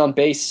get to be on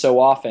base so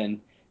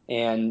often,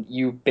 and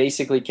you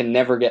basically can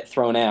never get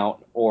thrown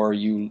out, or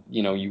you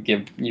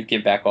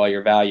give back all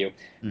your value.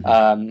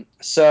 Hmm.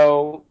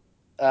 So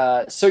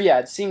yeah,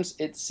 it seems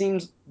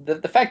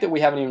the fact that we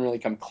haven't even really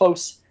come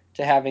close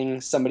to having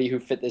somebody who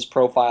fit this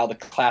profile, the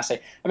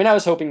classic. I mean, I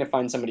was hoping to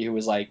find somebody who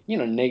was like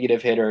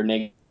negative hitter,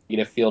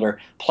 negative fielder,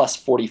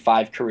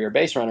 +45 career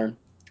base runner,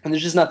 and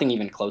there's just nothing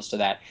even close to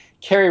that.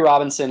 Kerry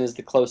Robinson is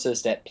the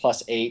closest at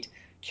 +8.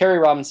 Kerry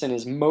Robinson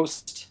is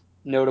most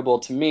notable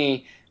to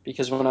me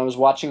because when I was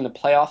watching the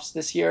playoffs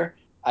this year,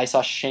 I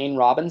saw Shane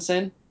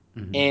Robinson,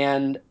 Hmm.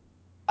 and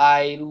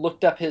I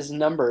looked up his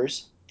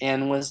numbers,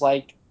 and was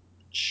like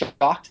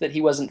shocked that he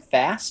wasn't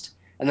fast.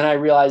 And then I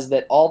realized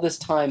that all this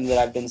time that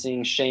I've been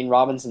seeing Shane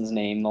Robinson's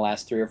name the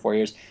last 3 or 4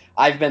 years,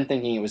 I've been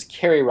thinking it was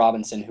Kerry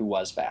Robinson who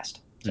was fast.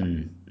 So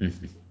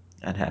Mm-hmm.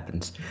 That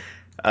happens.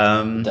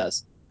 it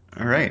does.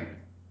 All right.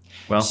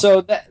 Well,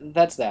 So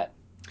that's that.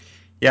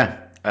 yeah,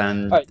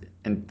 All right.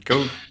 and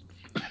go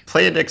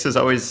Play Index is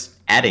always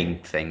adding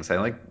things. I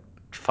like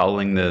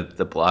following the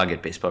blog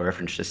at Baseball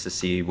Reference just to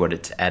see what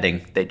it's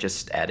adding. They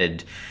just added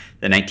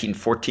the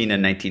 1914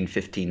 and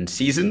 1915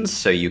 seasons,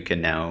 so you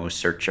can now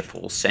search a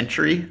full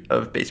century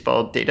of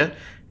baseball data.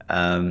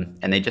 And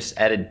they just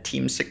added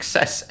team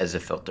success as a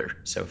filter.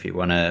 So if you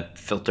want to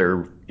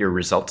filter your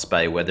results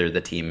by whether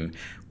the team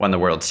won the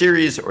World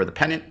Series or the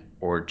pennant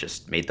or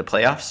just made the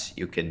playoffs,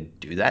 you can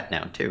do that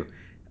now too.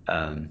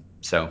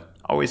 So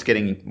always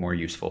getting more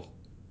useful.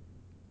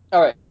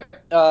 All right.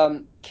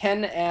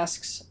 Ken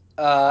asks,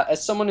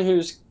 as someone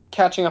who's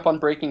catching up on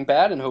Breaking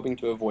Bad and hoping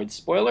to avoid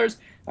spoilers,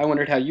 I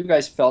wondered how you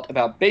guys felt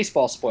about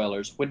baseball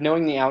spoilers. Would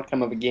knowing the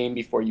outcome of a game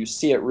before you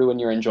see it ruin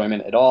your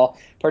enjoyment at all,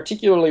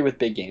 particularly with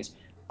big games?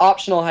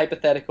 Optional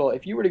hypothetical,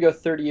 if you were to go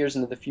 30 years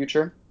into the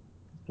future,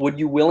 would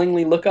you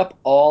willingly look up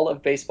all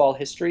of baseball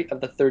history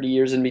of the 30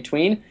 years in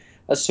between,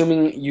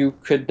 assuming you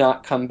could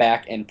not come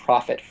back and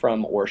profit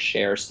from or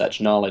share such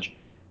knowledge?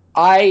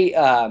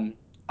 I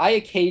I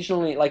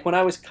occasionally, like when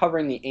I was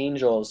covering the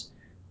Angels,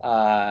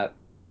 uh,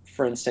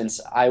 for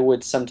instance, I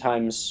would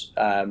sometimes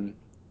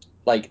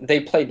like they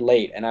played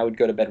late, and I would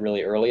go to bed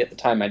really early. At the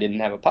time, I didn't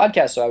have a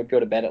podcast, so I would go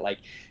to bed at like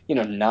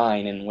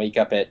 9 and wake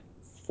up at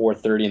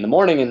 4:30 in the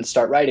morning and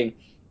start writing.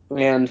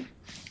 And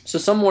so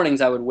some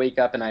mornings I would wake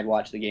up and I'd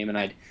watch the game and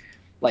I'd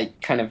like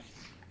kind of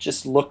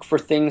just look for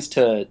things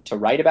to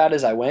write about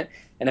as I went.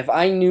 And if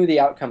I knew the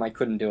outcome, I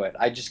couldn't do it.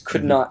 I just could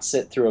Mm-hmm. not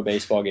sit through a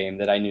baseball game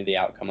that I knew the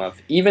outcome of.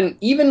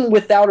 Even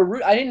without a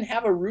root, I didn't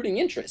have a rooting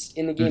interest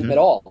in the game at Mm-hmm.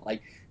 all.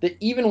 Like that,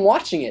 even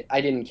watching it, I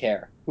didn't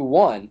care who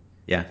won.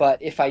 Yeah.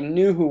 But if I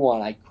knew who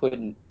won, I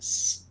couldn't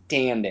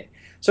stand it.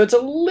 So it's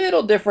a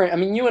little different. I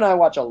mean, you and I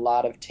watch a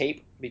lot of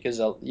tape because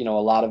a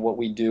lot of what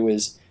we do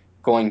is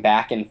going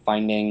back and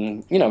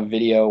finding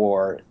video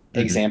or Mm-hmm.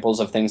 examples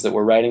of things that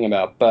we're writing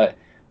about. But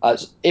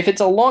if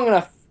it's a long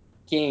enough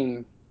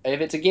game,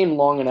 if it's a game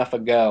long enough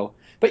ago,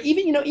 but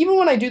even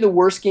when I do the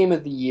worst game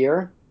of the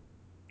year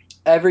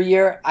every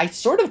year, I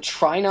sort of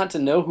try not to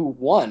know who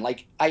won.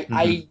 Like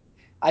Mm-hmm.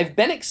 I've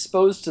been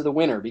exposed to the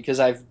winner because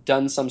I've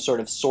done some sort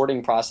of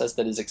sorting process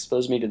that has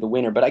exposed me to the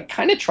winner, but I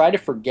kind of try to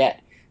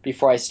forget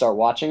before I start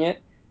watching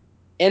it.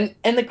 And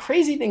the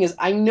crazy thing is,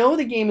 I know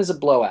the game is a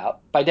blowout.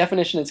 By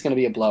definition, it's going to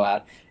be a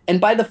blowout. And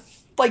by the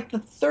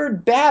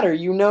third batter,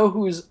 you know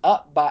who's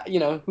up by,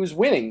 who's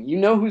winning. You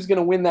know who's going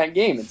to win that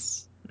game.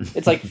 It's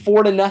like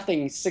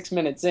 4-0, 6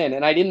 minutes in,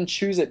 and I didn't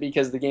choose it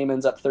because the game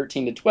ends up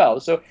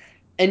 13-12. So,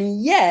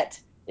 and yet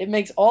it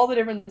makes all the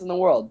difference in the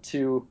world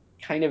to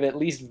kind of at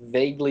least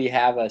vaguely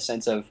have a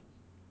sense of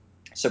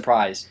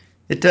surprise.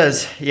 It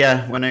does,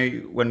 yeah.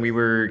 When we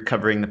were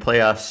covering the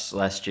playoffs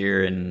last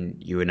year,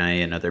 and you and I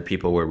and other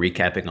people were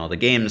recapping all the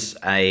games,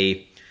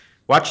 I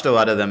watched a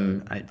lot of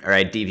them, or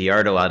I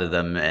DVR'd a lot of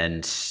them,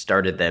 and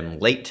started them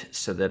late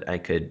so that I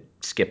could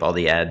skip all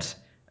the ads,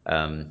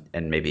 and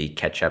maybe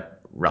catch up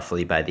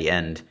roughly by the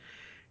end.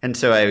 And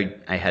so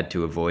I had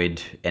to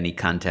avoid any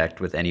contact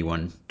with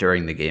anyone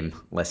during the game,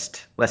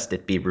 lest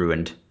it be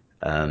ruined.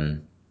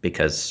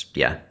 Because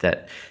yeah,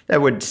 that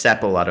would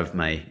sap a lot of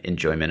my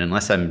enjoyment.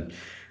 Unless I'm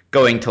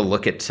going to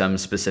look at some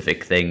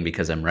specific thing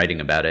because I'm writing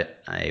about it,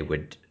 I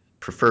would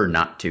prefer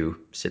not to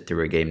sit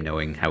through a game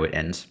knowing how it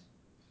ends.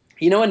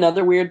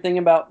 Another weird thing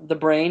about the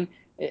brain,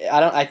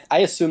 I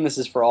assume this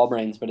is for all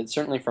brains, but it's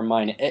certainly for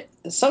mine.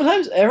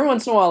 Sometimes every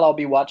once in a while I'll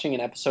be watching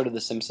an episode of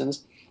The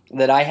Simpsons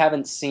that I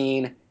haven't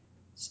seen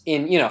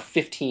in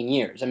 15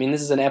 years. I mean,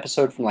 this is an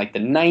episode from like the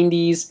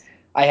 90s.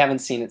 I haven't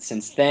seen it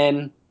since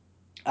then.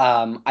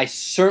 I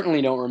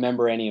certainly don't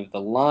remember any of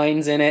the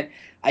lines in it.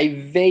 I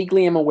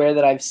vaguely am aware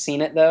that I've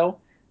seen it though.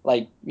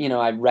 Like,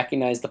 I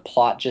recognize the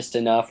plot just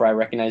enough, or I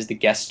recognize the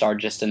guest star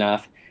just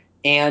enough.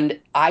 And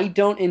I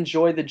don't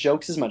enjoy the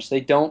jokes as much. They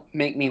don't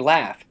make me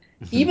laugh.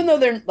 Even though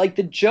they're like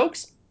the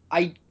jokes,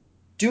 I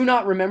do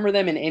not remember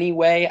them in any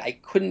way. I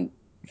couldn't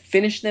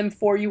finish them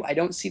for you. I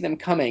don't see them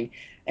coming.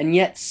 And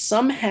yet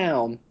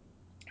somehow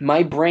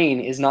my brain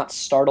is not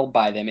startled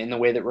by them in the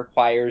way that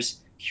requires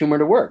humor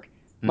to work.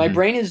 My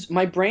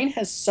brain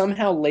has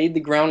somehow laid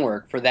the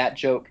groundwork for that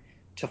joke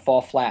to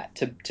fall flat,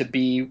 to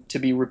be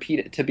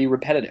repeated, to be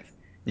repetitive.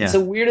 It's Yeah.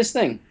 the weirdest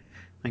thing.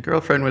 My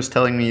girlfriend was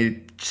telling me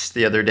just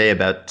the other day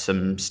about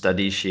some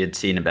studies she had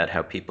seen about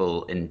how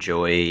people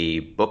enjoy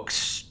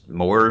books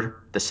more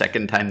the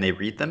second time they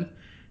read them,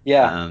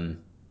 Yeah. um,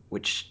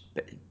 which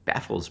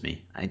baffles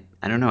me. I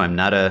don't know. I'm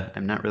not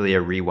really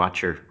a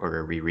rewatcher or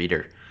a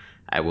rereader.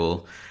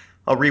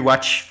 I'll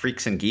rewatch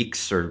Freaks and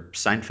Geeks or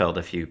Seinfeld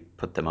if you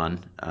put them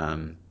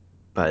on,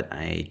 but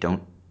I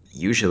don't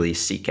usually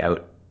seek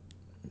out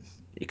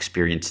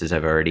experiences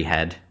I've already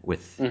had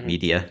with Hmm.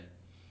 media.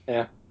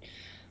 Yeah.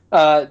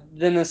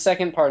 Then the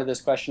second part of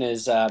this question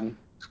is,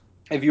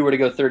 if you were to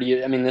go 30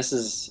 years, I mean, this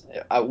is,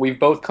 we've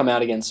both come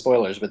out against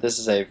spoilers, but this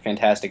is a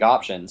fantastic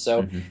option.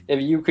 So Mhm.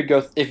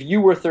 if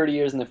you were 30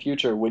 years in the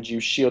future, would you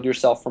shield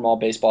yourself from all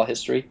baseball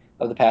history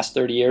of the past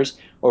 30 years?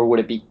 Or would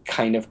it be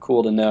kind of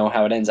cool to know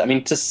how it ends? I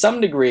mean, to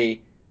some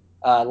degree,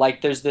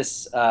 like there's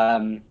this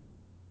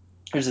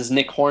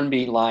Nick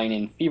Hornby line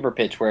in Fever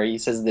Pitch where he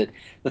says that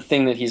the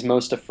thing that he's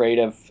most afraid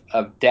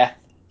of death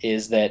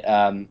is that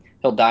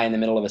he'll die in the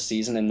middle of a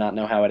season and not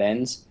know how it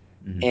ends.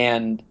 Mhm.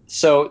 And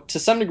so, to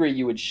some degree,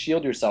 you would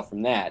shield yourself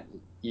from that.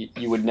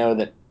 You would know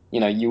that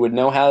you would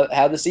know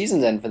how the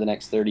seasons end for the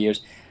next 30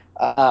 years.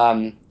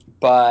 Um,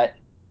 but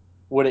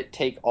would it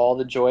take all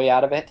the joy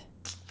out of it?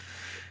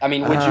 I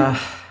mean, Uh,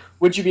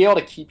 would you be able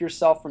to keep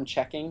yourself from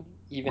checking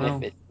even if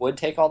well, it would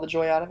take all the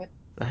joy out of it?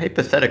 the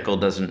hypothetical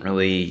doesn't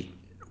really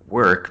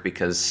work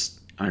because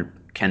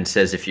Ken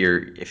says if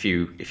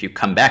you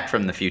come back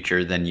from the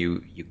future, then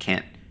you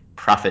can't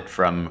profit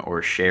from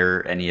or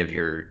share any of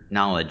your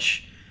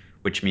knowledge,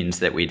 which means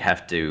that we'd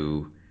have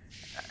to,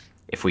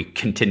 if we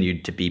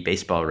continued to be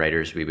baseball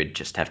writers, we would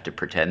just have to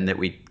pretend that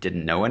we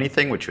didn't know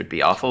anything, which would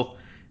be awful.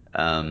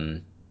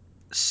 Um,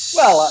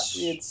 Well, s-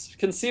 it's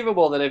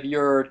conceivable that if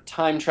you're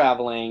time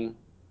traveling,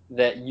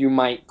 that you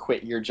might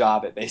quit your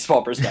job at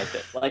Baseball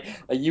Perspective. Like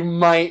you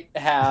might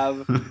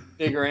have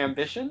bigger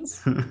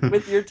ambitions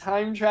with your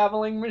time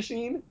traveling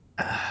machine.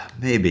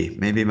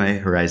 maybe my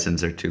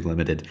horizons are too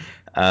limited.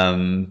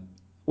 Um,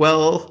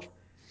 well,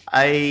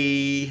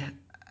 I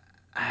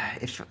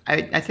if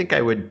I think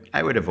I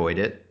would avoid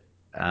it,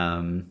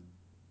 um,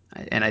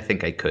 and I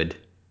think I could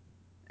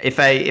if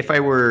I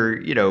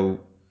were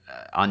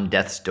on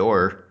death's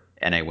door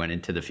and I went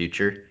into the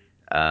future,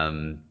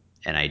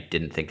 and I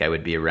didn't think I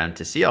would be around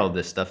to see all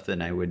this stuff,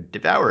 then I would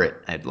devour it.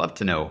 I'd love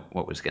to know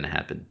what was going to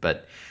happen,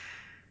 but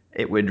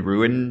it would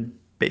ruin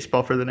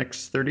baseball for the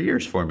next 30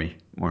 years for me,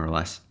 more or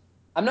less.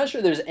 I'm not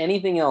sure there's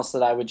anything else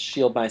that I would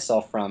shield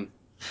myself from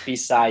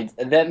besides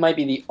that might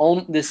be the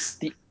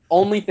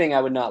only thing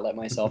I would not let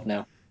myself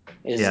know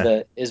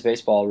Yeah, is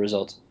baseball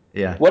results.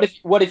 yeah. What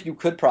if you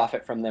could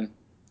profit from them?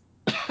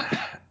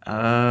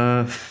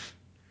 Uh,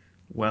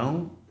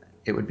 well,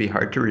 it would be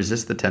hard to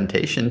resist the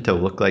temptation to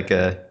look like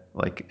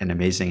an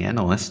amazing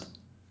analyst,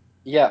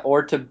 Yeah,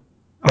 or to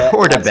bet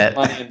or to lots of bet.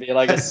 money and be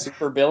like a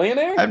super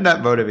billionaire? I'm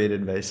not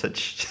motivated by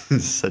such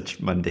such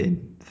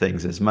mundane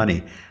things as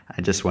money.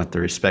 I just want the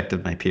respect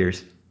of my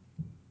peers.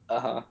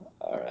 Uh-huh.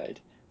 All right.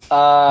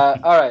 All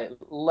right.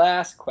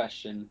 Last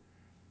question.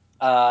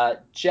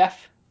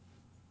 Jeff,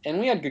 and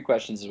we had good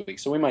questions this week,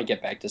 so we might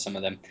get back to some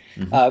of them.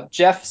 Hmm.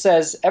 Jeff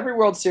says every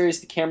World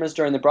Series, the cameras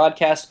during the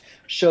broadcast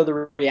show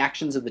the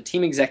reactions of the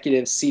team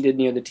executives seated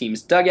near the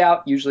team's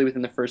dugout, usually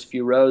within the first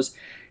few rows.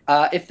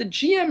 If the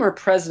GM or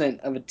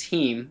president of a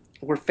team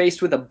were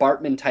faced with a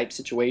Bartman type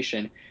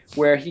situation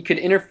where he could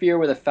interfere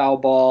with a foul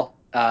ball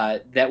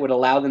that would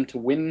allow them to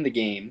win the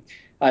game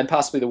and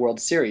possibly the World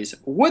Series,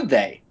 would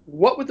they?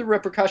 What would the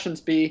repercussions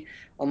be?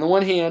 On the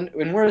one hand,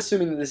 and we're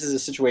assuming that this is a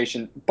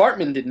situation,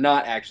 Bartman did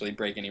not actually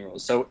break any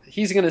rules. So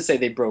he's going to say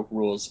they broke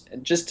rules.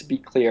 And just to be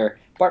clear,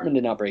 Bartman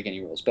did not break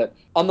any rules. But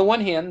on the one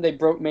hand, they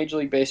broke Major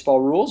League Baseball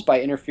rules by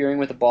interfering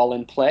with a ball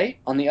in play.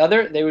 On the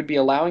other, they would be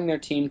allowing their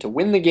team to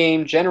win the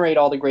game, generate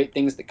all the great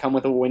things that come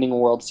with winning a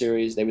World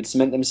Series. They would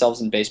cement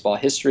themselves in baseball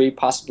history,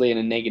 possibly in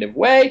a negative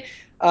way.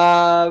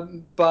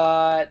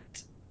 But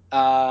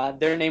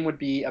their name would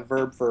be a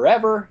verb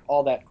forever,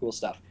 all that cool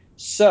stuff.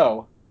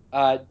 So,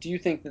 do you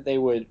think that they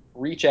would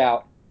reach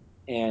out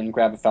and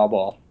grab a foul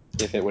ball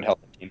if it would help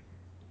the team?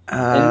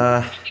 And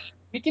Uh,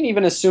 we can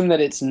even assume that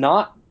it's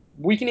not.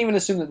 We can even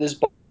assume that this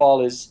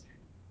ball is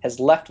has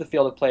left the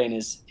field of play and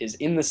is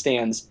in the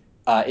stands.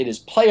 It is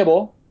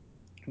playable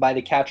by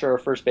the catcher or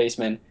first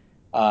baseman.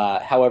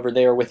 However,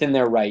 they are within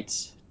their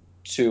rights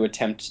to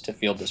attempt to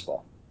field this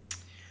ball.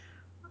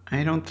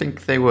 I don't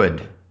think they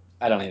would.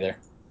 I don't either.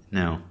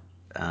 No.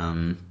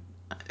 Um,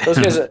 Those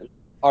guys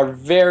are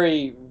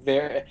very,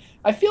 very.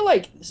 I feel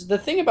like the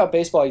thing about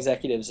baseball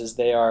executives is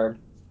they are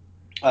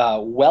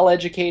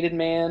well-educated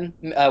men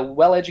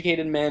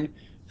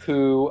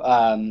who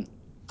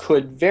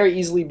could very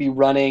easily be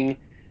running,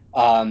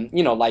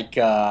 like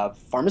a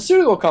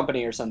pharmaceutical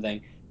company or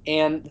something.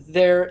 And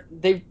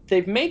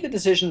they've made the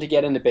decision to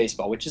get into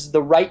baseball, which is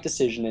the right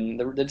decision and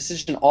the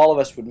decision all of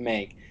us would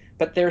make.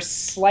 But they're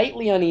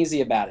slightly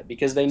uneasy about it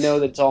because they know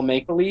that it's all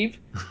make believe,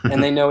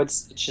 and they know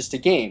it's just a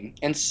game.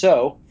 And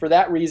so, for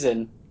that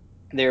reason,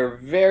 they're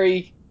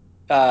very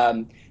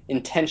um,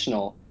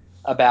 intentional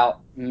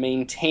about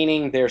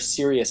maintaining their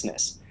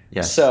seriousness.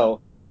 yes. So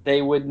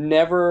they would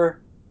never,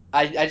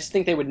 I just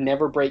think they would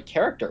never break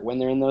character when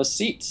they're in those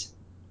seats.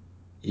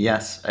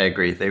 Yes, I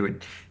agree. They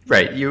would.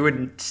 Right. You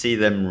wouldn't see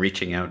them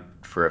reaching out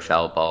for a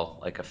foul ball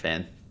like a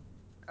fan.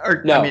 Or,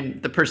 I No,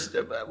 mean, the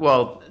person.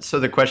 Well, so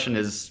the question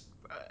is,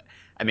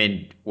 I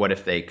mean, what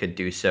if they could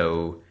do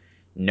so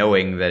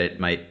knowing that it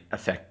might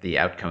affect the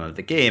outcome of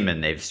the game,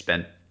 and they've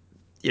spent,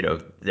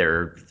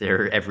 their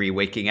every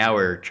waking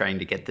hour trying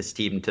to get this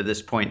team to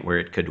this point where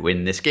it could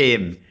win this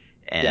game,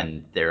 yeah,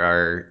 and there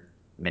are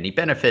many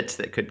benefits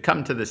that could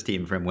come to this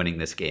team from winning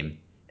this game,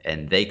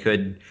 and they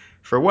could,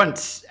 for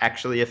once,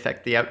 actually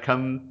affect the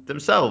outcome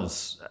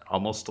themselves,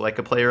 almost like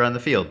a player on the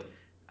field.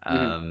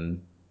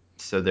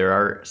 So there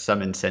are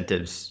some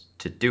incentives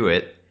to do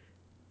it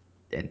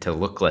and to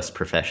look less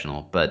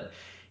professional. But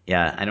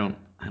yeah, I don't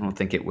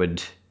think it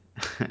would.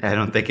 I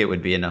don't think it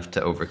would be enough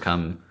to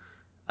overcome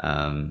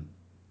that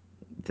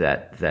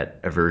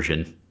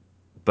aversion.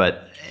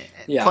 But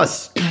Yeah.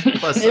 plus,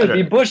 It would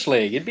be Bush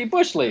League. It'd be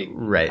Bush League.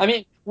 Right. I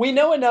mean, we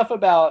know enough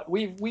about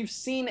we've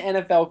seen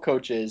NFL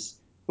coaches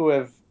who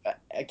have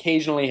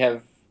occasionally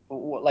have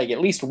like at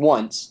least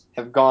once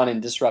have gone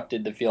and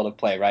disrupted the field of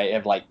play, right?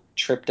 Have like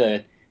tripped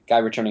a guy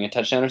returning a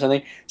touchdown or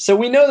something. So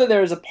we know that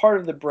there is a part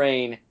of the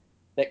brain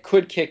that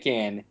could kick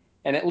in,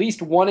 and at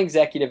least one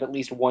executive at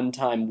least one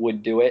time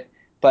would do it,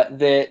 but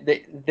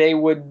they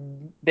would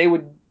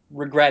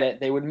regret it.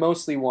 They would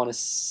mostly want to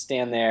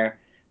stand there.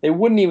 They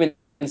wouldn't even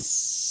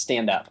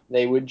stand up.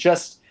 They would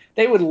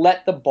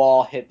let the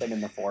ball hit them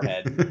in the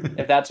forehead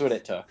if that's what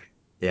it took.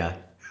 Yeah,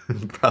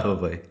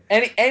 probably.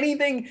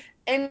 Anything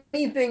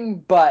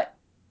but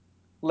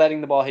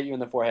letting the ball hit you in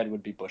the forehead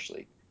would be Bush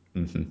League.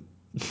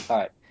 All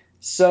right.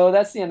 So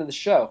that's the end of the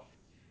show.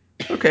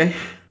 Okay.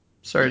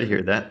 Sorry to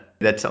hear that.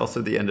 That's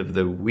also the end of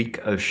the week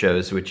of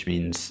shows, which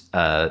means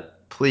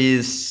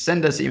please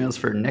send us emails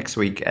for next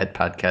week at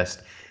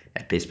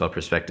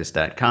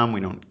podcast@baseballprospectus.com. We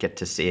don't get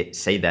to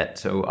say that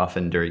so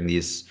often during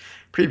these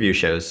preview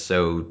shows,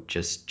 so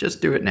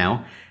just do it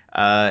now.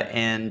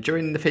 And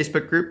join the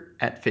Facebook group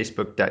at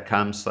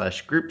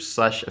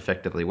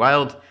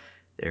facebook.com/groups/effectivelywild.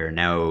 There are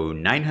now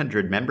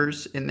 900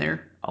 members in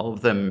there, all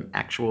of them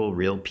actual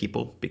real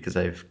people, because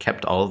I've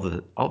kept all of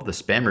the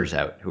spammers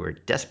out who are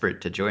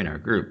desperate to join our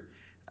group.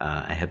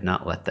 I have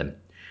not let them.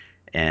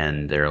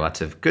 And there are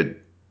lots of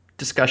good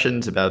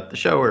discussions about the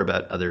show or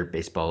about other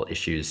baseball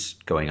issues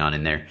going on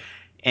in there.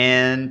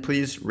 And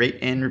please rate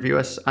and review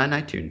us on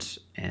iTunes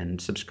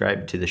and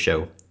subscribe to the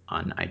show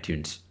on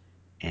iTunes.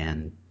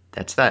 And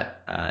that's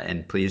that.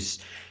 And please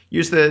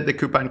use the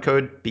coupon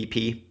code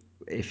BP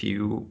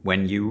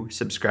when you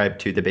subscribe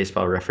to the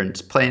Baseball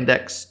Reference Play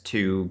Index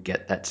to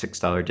get that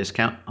 $6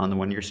 discount on the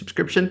 1-year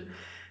subscription.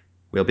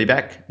 We'll be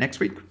back next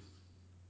week.